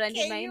nimekumbuka uko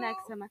Brandi Maina MKU.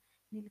 akisema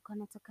nilikuwa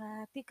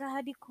natoka Thika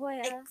hadi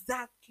Kwea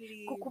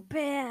Exactly.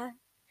 kukupea.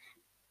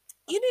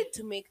 You need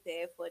to make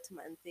the effort,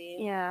 manze.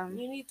 Yeah.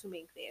 You need to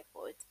make the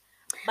effort.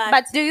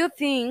 But do you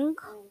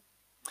think,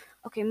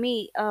 okay,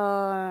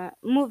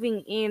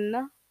 moving in,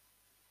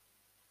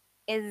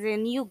 as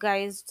in you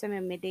guys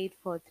tuseme mmedate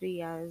for 3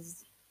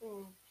 years,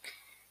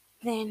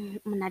 then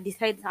mna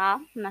decide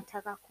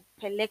mnataka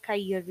kupeleka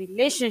your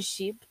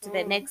relationship to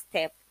the next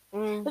step.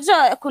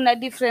 Unajua kuna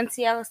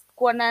difference ya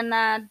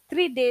kuonana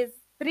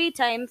 3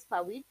 times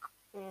per week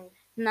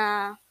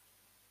na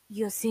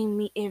you're seeing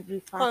me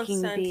every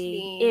fucking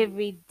Constantly. day,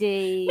 every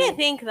day. I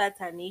think that's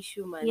an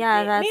issue, man.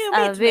 Yeah, that's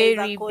a very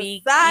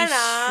big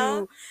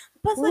issue.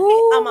 Personally,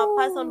 I'm a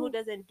person who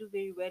doesn't do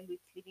very well with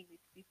living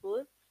with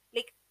people.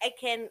 Like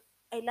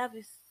I love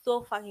you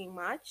so fucking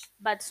much,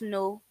 But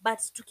no. but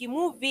to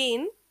move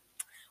in,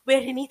 we're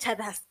in each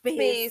other's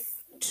space.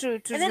 True.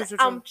 And then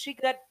I'm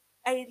triggered.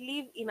 I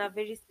live in a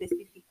very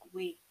specific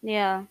way.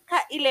 Yeah.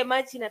 Ka ile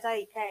maji nataka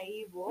ikae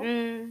hivyo,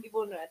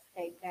 hivyo ndo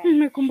nataka ikae.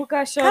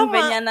 Nimekumbuka Sean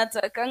venye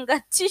anatakanga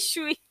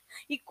tissue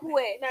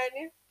ikue.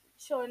 Nani?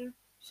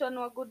 Sean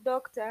wa Good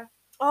Doctor.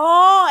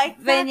 Oh,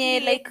 exactly. Venye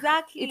like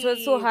exactly. it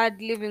was so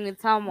hard living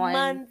with someone.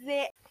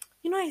 Manze,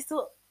 you know, I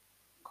saw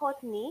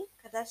Courtney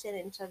Kardashian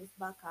and Travis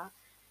Barker.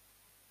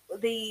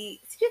 They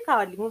still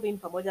can't move in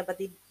pamoja, but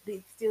they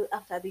still,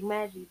 after they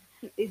married,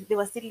 they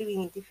were still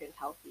living in different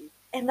houses.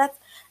 And that's,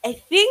 I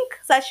think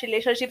such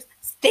relationships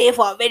stay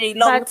for a very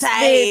long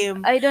time. Babe,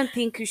 I don't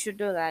think you should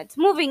do that.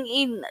 Moving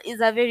in is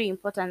a very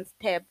important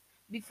step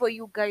before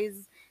you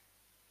guys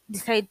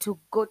decide to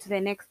go to the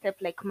next step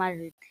like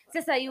marriage.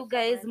 Sasa you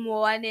guys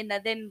muone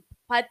and then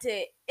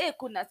pate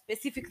kuna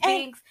specific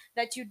things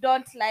that you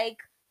don't like,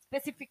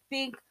 specific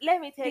things.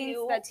 Let me tell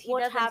you that he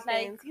what doesn't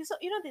happens. like.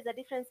 You know there's a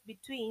difference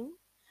between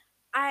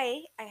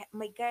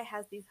my guy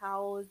has this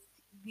house,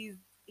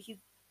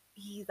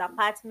 his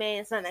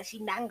apartments na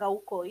nashindanga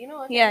huko, you know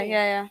what I mean?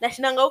 Yeah.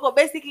 Nashindanga huko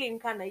basically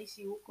nikaa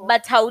naishi huko.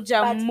 But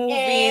hauja move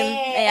in.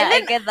 Yeah, and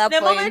then I get that the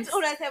point. moment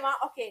unasema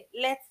okay,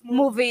 let's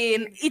move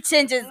in, it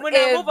changes move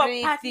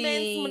everything.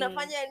 apartments,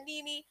 mnafanya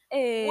nini?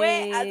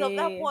 Where as of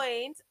that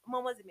point,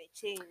 mama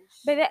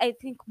zimechange. But I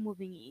think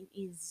moving in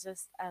is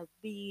just a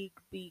big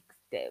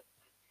step.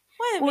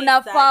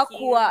 unafaa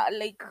kuwa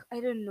like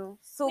I don't know,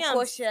 so Me,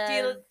 I'm still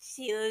cautious.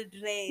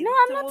 children No,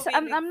 to move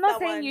in with I'm not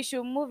saying someone. you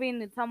should move in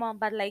with someone,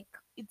 but like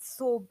it's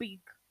so big.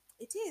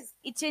 It is.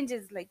 It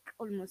changes like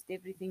almost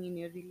everything in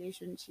your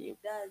relationship.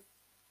 It does.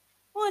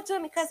 Moja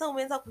ni kasa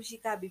umeanza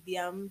kushika bibi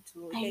ya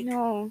mtu. I Like,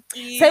 know.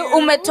 So ew.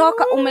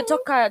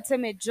 umetoka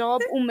tuseme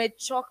job,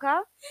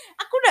 umechoka.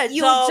 Hakuna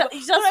You, job. you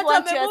just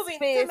want your Moving.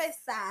 space. Tuseme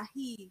saa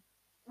hii.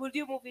 Would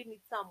you move in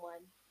with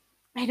someone?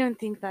 I don't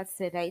think that's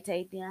the right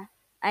idea.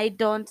 I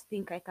don't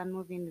think I can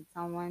move in with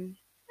someone.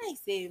 I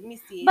say, mi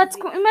siwezi. But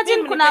imagine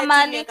Mimi kuna mnipea tu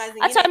mali, miaka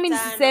hata zingine mimi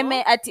tano.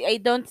 nisiseme ati I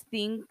don't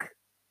think.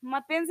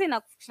 Mapenzi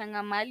na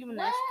kufikishanga mali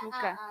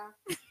unashtuka.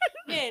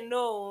 Me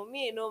know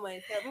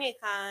myself. Me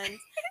can't.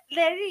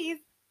 There is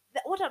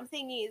what I'm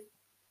saying is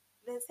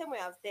the same way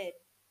I've said.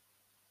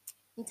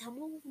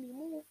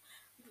 Nitamove.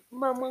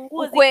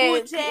 Manguo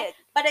zikuje,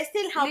 but I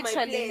still have my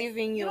literally place.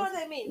 living You know what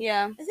I mean?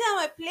 Yeah. I still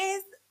have my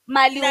place.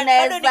 Mali Na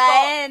bado unaweza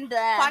kwa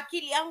enda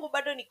akili yangu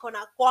bado niko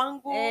na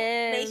kwangu,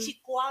 naishi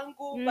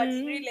kwangu, but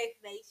in real life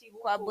naishi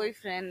huko. kwa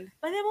boyfriend.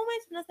 But the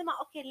moment tunasema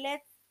okay,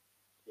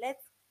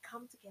 let's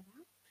come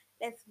together.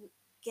 Let's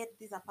get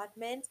this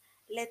apartment.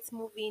 Let's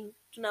move in.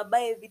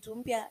 Tunabuy vitu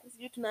mpya.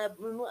 Sijui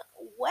tunanunua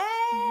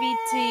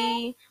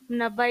viti,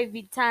 mnabuy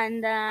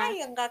vitanda,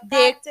 Ayanga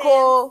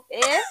deco,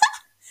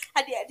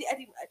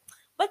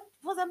 But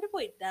for some people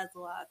it does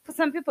work. For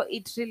some people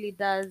it really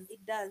does.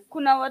 It does.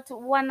 Kuna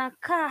watu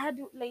wanakaa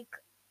hadi like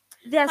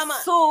they are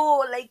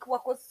so like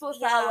wako so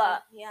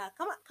sawa. Yeah.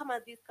 Kama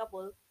this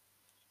couple,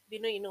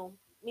 you know,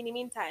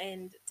 Miniminta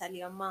and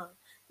Taliama.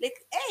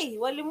 Like, hey,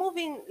 wali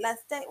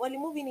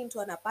moving into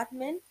an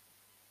apartment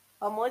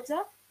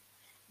pamoja,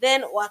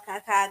 then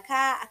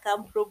wakakaka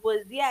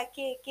akampropozia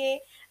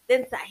keke,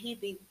 then sahi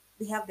they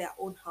have their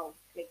own house,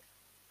 like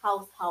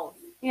house.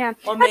 Yeah.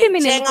 Hadi mimi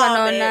nilikuwa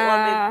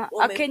naona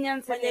a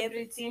Kenyan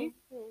celebrity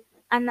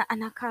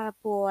anakaa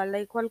poa,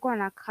 like walikuwa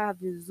wanakaa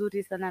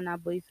vizuri sana na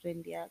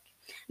boyfriend yake.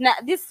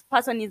 Na this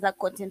person is a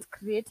content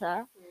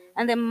creator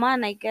and the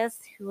man I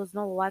guess he was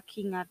not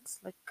working at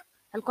like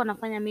alikuwa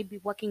anafanya maybe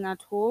working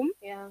at home.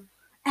 Yeah.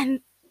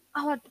 And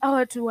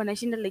our two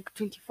wanashinda like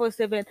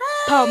 24/7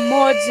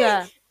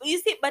 pamoja.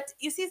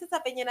 You see sasa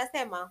penye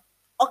nasema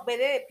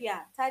okbelele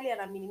pia Talia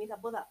na Minimita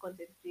both are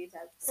content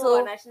creators. So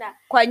wanashinda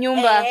kwa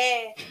nyumba.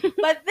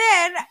 But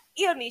then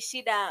hiyo ni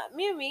shida.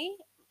 Mimi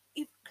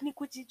ni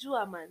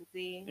kujijua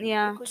manzi.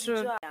 Yeah,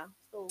 true.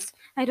 So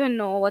I don't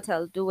know what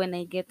I'll do when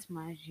I get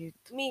married.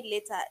 Me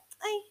later.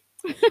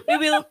 We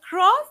will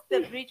cross the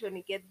bridge when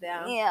we get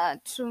there. Yeah,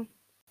 true.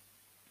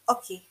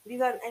 Okay,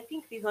 I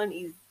think this one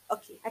is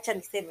okay. Acha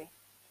niseme.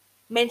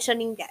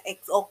 Mentioning their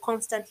ex or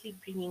constantly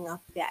bringing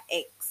up their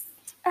ex.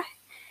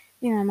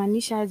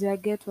 Inamaanisha aje I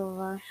get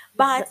over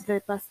the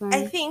person.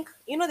 I think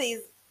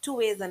there's two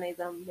ways and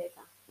I'm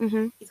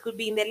better. It could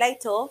be in the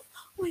light of,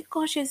 oh my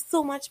gosh, she's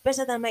so much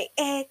better than my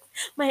ex.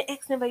 My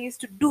ex never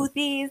used to do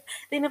this.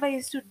 They never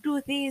used to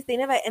do this. They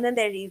never. And then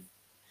there is,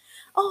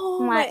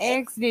 oh, my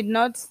ex did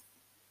not.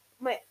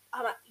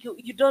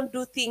 You don't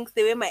do things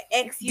the way my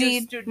ex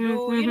used to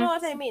do. You know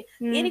what I mean?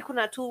 Yani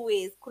kuna two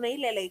ways. Kuna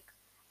ile like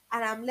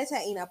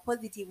anamleta in a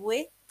positive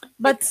way,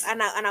 but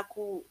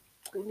anaku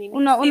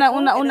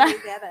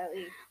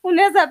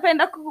unaweza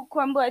penda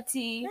kukwambia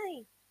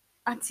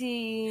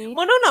ati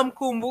mbona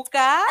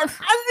unamkumbuka?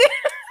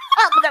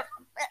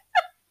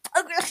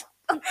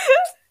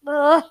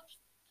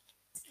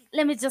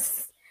 Let me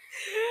just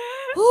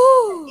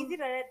Is it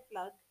a red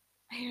flag?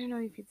 I don't know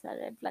if it's a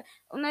red flag.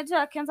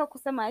 Unajua akianza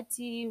kusema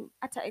ati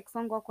hata ex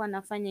wangu wako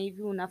anafanya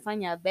hivi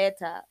unafanya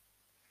better.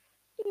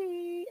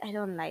 I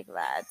don't like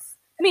that.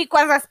 Mi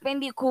kwanza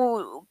spendi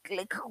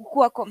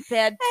kuwa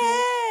compared to.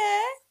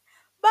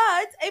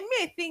 But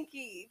I think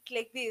it's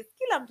like this.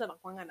 Kila mtu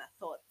anakuanga na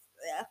thoughts.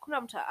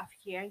 Hakuna mtu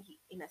afikiriangi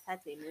in a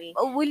certain way.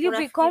 Will you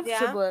be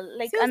comfortable?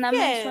 Like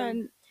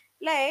mention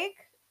like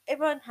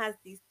everyone has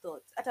these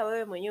thoughts. Hata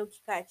wewe mwenyewe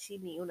ukikaa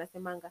chini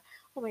unasemanga,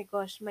 oh my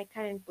gosh, my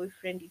current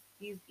boyfriend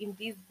is in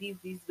this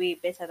way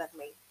better than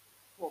my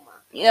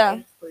former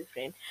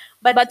boyfriend.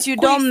 But you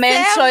don't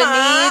mention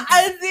it.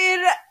 As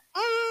in,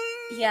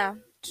 yeah,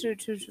 true.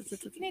 You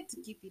need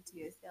to keep it to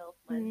yourself,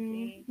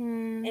 man.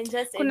 And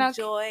just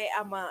enjoy.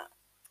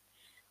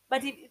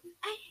 But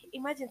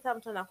imagine some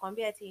mtu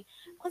anakuambia ati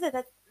kwanza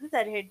that's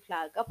a red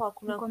flag. Hapo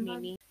hakuna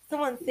kunini.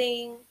 Someone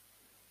saying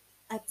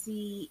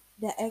ati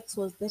the ex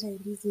was better in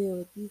this way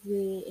or this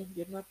way and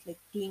you're not like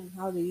doing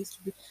how they used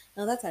to do.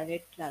 Now that's a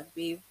red flag,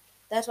 babe.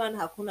 That one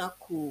hakuna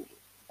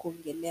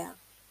kuongelea.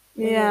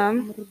 Yeah.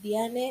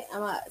 Mrudiane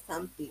ama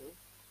something.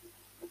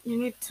 You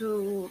need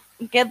to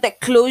get the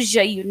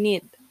closure you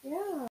need.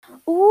 Yeah.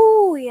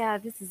 Oh, yeah,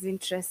 this is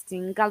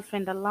interesting.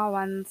 Girlfriend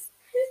allowance.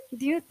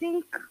 Do you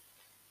think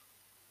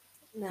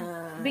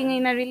being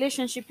in a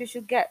relationship you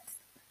should get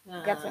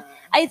girlfriend?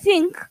 I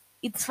think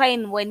it's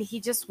fine when he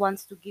just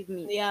wants to give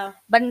me. Yeah.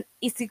 But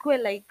isikue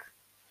like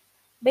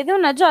bedhi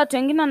unajua watu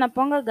wengine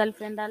wanaponga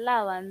girlfriend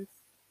allowance.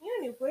 Hiyo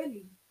ni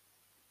kweli.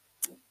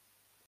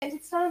 And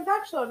it's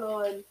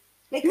transactional.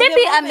 Like at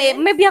the moment,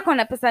 maybe ako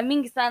na pesa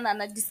mingi sana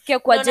anajisikia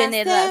kuwa ndo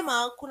generous.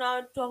 nasema kuna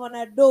watu wako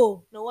na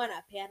do na huwa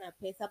anapeana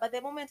pesa, but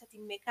the moment ati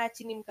mmekaa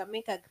chini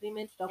mkamake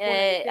agreement tutakuwa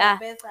unalipia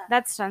pesa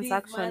That's this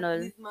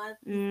transactional. month.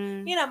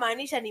 Hii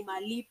inamaanisha ni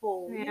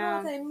malipo. You know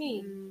what I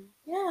mean?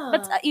 Yeah.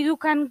 But you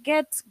can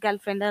get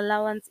girlfriend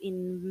allowance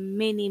in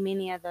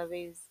many other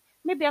ways.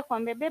 Maybe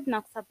akwambia babe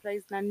na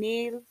kusurprise na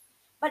nails.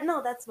 But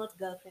no, that's not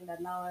girlfriend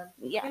allowance.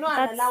 Yeah, You know,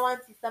 an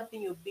allowance is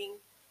something you're being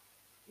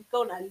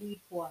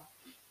unalipwa.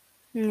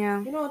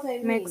 Yeah. You know what I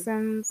mean? Makes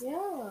sense.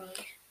 Yeah.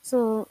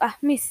 So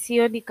mi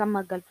sioni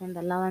kama girlfriend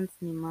allowance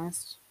ni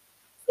must.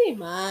 Si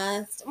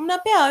must.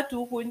 Mnapea watu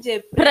huku nje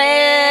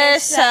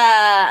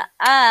Pressure.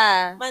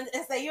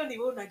 Sasa hiyo ni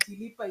wewe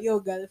unajilipa hiyo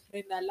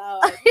girlfriend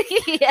allowance.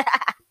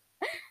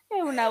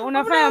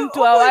 Unafanya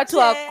mtu wa watu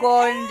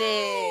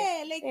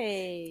wakonde.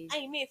 Like,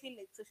 I may feel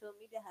like social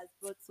media has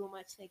brought so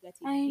much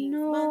negative I things.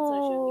 know. Man,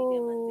 social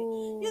media,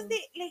 man. You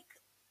see, like,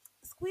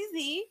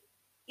 squeezy,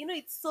 you know,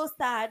 it's so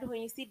sad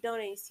when you sit down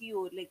and you see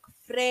your like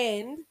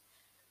friend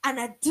and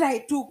I try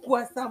to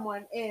kuwa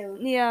someone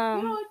else. Yeah.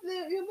 You know what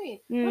you mean?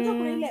 Unataka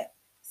kuna ile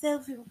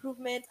self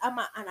improvement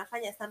ama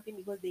anafanya something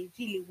because they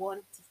really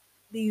want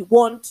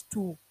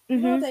to. You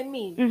know what I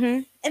mean?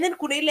 And then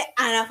kuna ile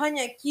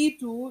anafanya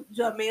kitu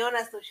juu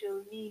ameona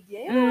social media.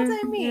 You know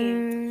what I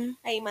mean?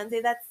 Hey man,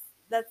 say that's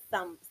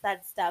some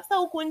sad stuff. So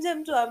huku nje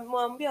mtu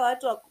amwambia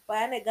watu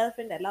wakupeane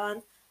girlfriend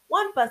allowance,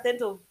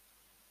 1% of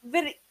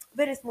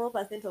very small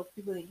percent of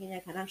people in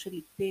Kenya can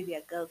actually pay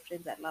their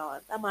girlfriend's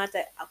allowance. Ama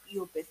hata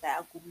hiyo pesa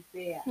ya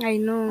kumpea. I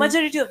know.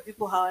 Majority of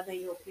people hawana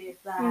hiyo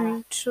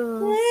pesa.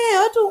 True.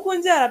 Watu huku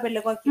nje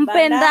wanapelekwa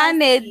kibandani.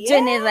 Mpendane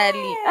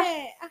generally.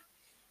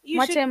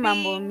 Mwache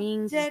mambo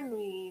mingi.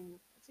 Genuine.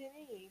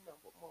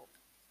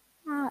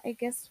 I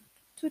guess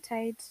too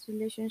tight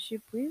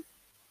relationship with.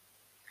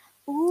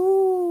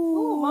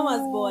 Ooh,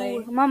 mama's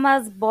boy.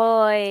 Mama's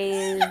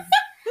boys.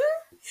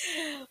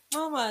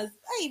 Mama's.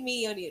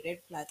 Me on a red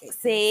flag.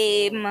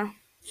 Same. So.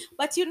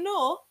 But you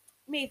know,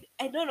 me,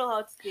 I don't know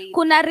how to say it.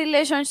 Kuna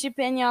relationship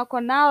yenye wako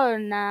nao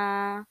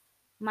na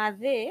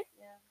madhe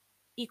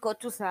iko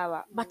tu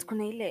sawa. But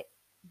kuna ile,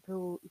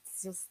 bro,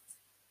 it's just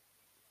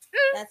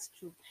that's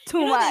true.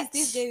 Too much.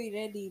 This guy we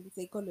read in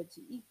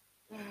psychology,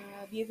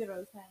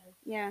 behavioral science.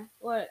 Yeah.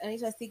 Or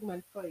Anita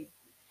Sigmund Freud.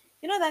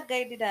 You know that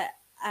guy did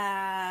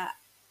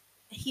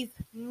his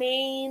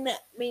main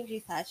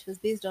research was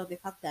based on the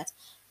fact that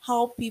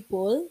how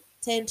people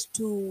tend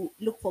to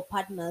look for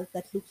partners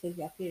that look like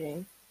their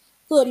parents.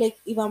 So like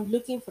if I'm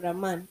looking for a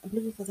man, I'm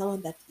looking for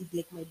someone that is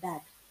like my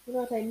dad. You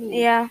know what I mean?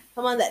 Yeah.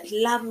 Someone that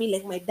love me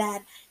like my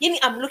dad.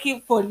 I'm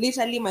looking for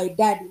literally my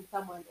dad in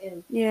someone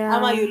else. Yeah.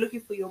 Ama you're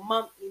looking for your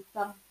mom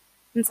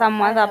in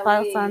some other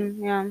person.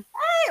 Way. Yeah.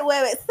 Ay,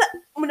 wewe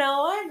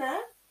mnaona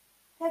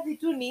kazi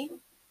tu ni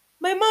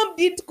my mom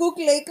did cook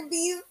like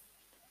this.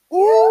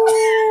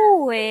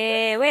 Ooh,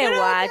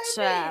 watch.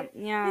 Yeah.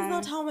 This is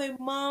not how my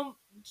mom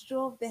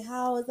drove the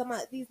house.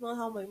 This is not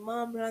how my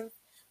mom runs.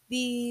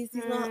 This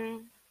is not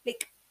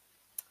like,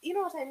 you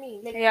know what I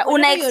mean? Like, yeah,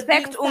 una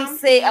expect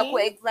say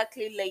akwe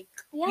exactly like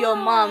your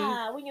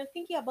mom. When you're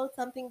thinking about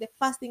something, the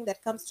first thing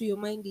that comes to your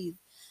mind is,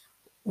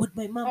 would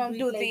my mom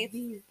do like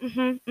this?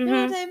 You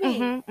know what I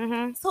mean?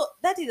 So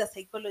that is a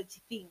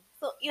psychology thing.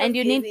 So and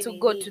you need to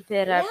go to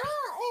therapy.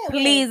 Yeah,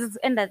 please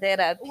enter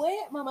therapy.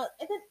 Where mama?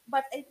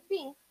 But I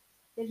think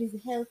there is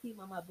healthy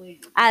mama boy.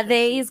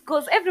 There is,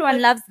 because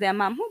everyone loves their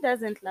mom. Who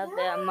doesn't love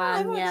their mom?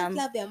 Everyone does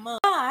love their mom.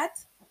 But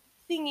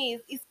thing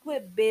is, it's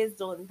quite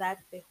based on that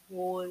the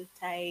whole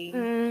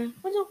time.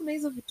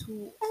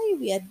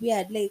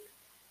 Weird. Like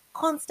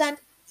constant.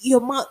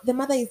 Your mom, the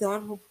mother is the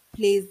one who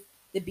plays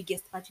the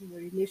biggest part in your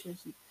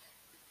relationship.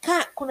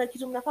 Kuna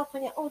kitu mnafaa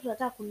kufanya,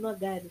 tunataka kununua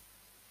gari.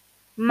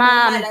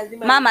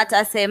 Mama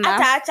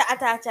atasema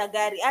ataacha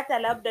gari, hata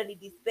labda ni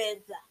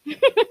dispenser.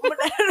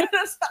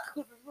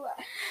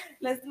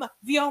 Lazima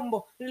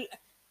vyombo.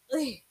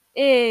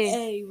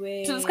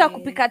 Tunataka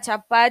kupika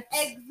chapati.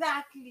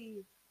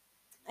 Exactly.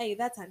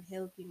 That's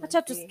unhealthy.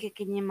 Acha tusikie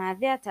kenye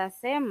madhe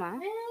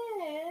atasema.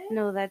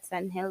 No, that's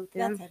unhealthy.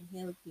 That's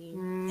unhealthy.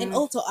 And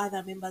also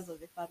other members of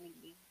the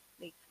family.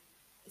 Like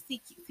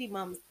see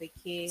moms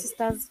pekee.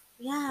 Sisters.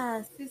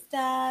 Yeah,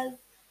 sisters,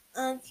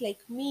 aunts like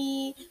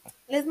me.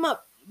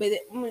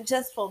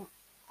 Just from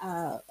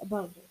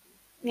about.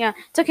 Yeah,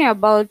 talking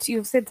about,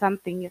 you've said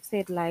something. You've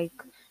said like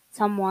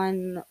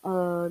someone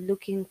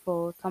looking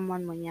for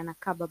someone mwenye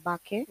anakaa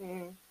babake.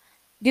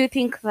 Do you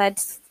think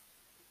that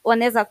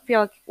wanaweza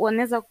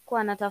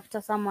kuwa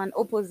anatafuta someone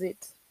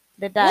opposite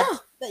the dad?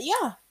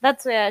 Yeah.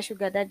 That's where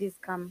sugar daddies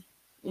come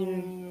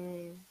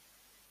in.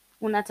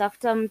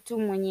 Unatafuta mtu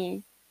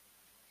mwenye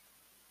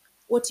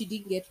what you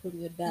didn't get from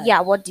your dad.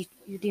 Yeah, what you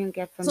didn't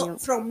get from your...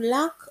 So from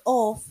lack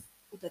of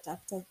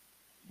utatafuta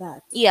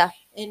that. Yeah.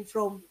 And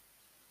from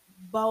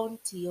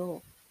bounty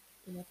of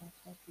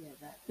utatafuta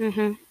that.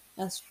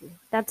 That's true.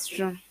 That's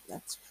true.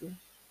 That's true.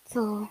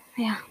 So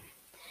yeah,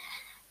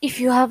 if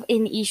you have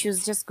any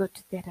issues, just go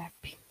to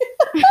therapy.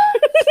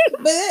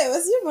 But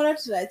that's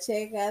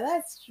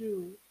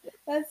true.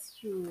 That's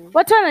true.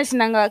 Watu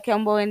wanashinanga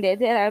wakiamba wende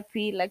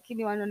therapy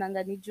lakini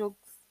wanaonanga ni jokes.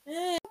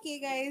 Okay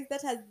guys,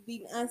 that has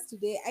been us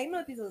today. I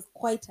know this was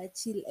quite a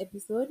chill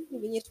episode. Ni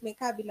venye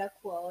tumekaa bila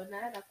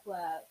kuwaona na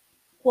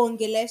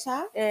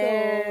kuongelesha.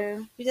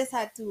 So we just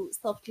had to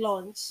soft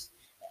launch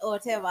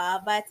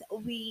whatever, but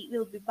we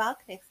will be back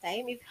next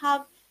time. If you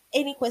have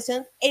any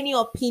questions, any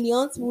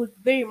opinions, we would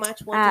very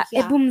much want to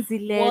hear. Ebu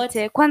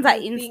mzilete kwanza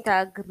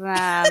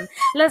Instagram.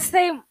 Last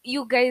time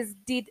you guys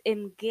did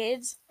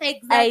engage.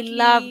 Exactly. I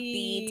loved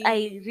it.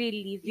 I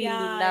really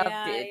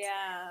loved it.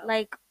 Yeah.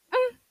 Like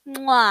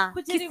mwah,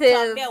 Kujeni kisses.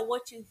 mtuambie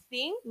what you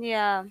think.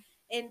 Yeah.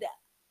 And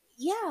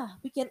yeah,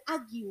 we can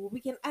argue.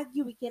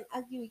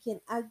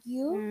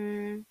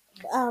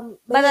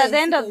 But at the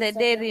end of the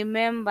day,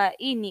 remember,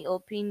 any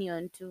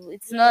opinion too.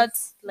 It's not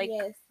like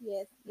yes.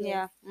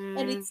 yeah.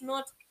 And it's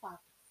not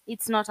fact.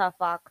 It's not a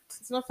fact.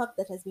 It's not fact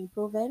that has been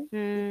proven.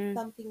 It's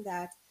something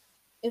that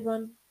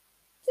everyone,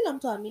 kila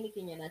mtu amini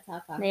kenye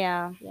anataka.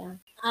 Yeah.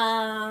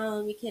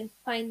 You can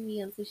find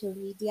me on social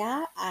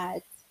media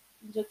at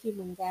Njoki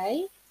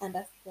Mungai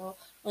 _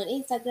 on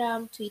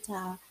Instagram,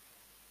 Twitter,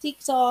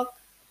 TikTok.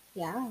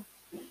 Yeah.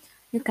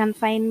 You can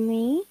find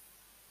me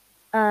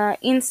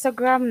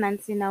Instagram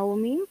Nancy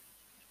Naomi,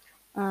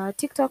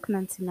 TikTok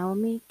Nancy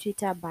Naomi,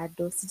 Twitter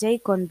bado sijai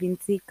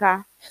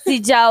convincika,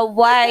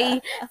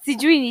 sijawai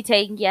sijui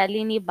nitaingia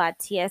lini,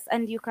 but yes.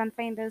 And you can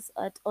find us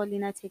at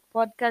Unrealistic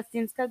Podcast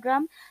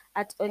Instagram,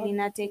 at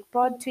Unrealistic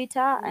Pod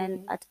Twitter,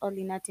 and at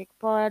Unrealistic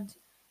Pod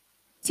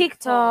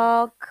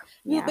TikTok.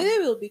 Yeah. Maybe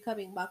we'll be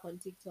coming back on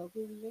TikTok.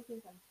 We'll be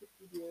making some quick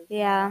videos.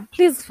 Yeah,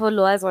 please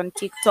follow us on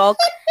TikTok.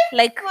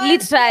 Like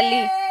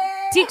literally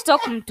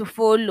TikTok to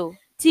follow.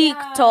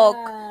 TikTok.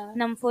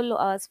 Namfollow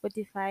our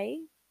Spotify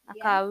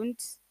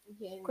account.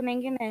 Kuna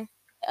ingine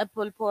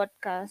Apple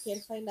Podcast. You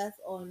can find us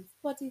on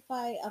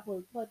Spotify,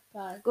 Apple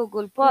Podcast,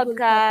 Google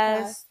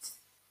Podcast,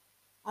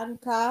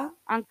 Anchor.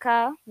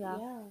 Yeah.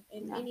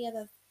 And any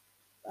other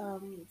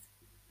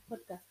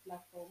podcast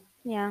platform.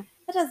 Yeah.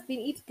 That has been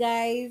it,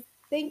 guys.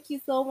 Thank you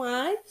so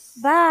much.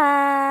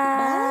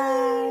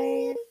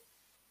 Bye.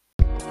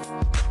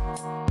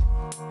 Bye.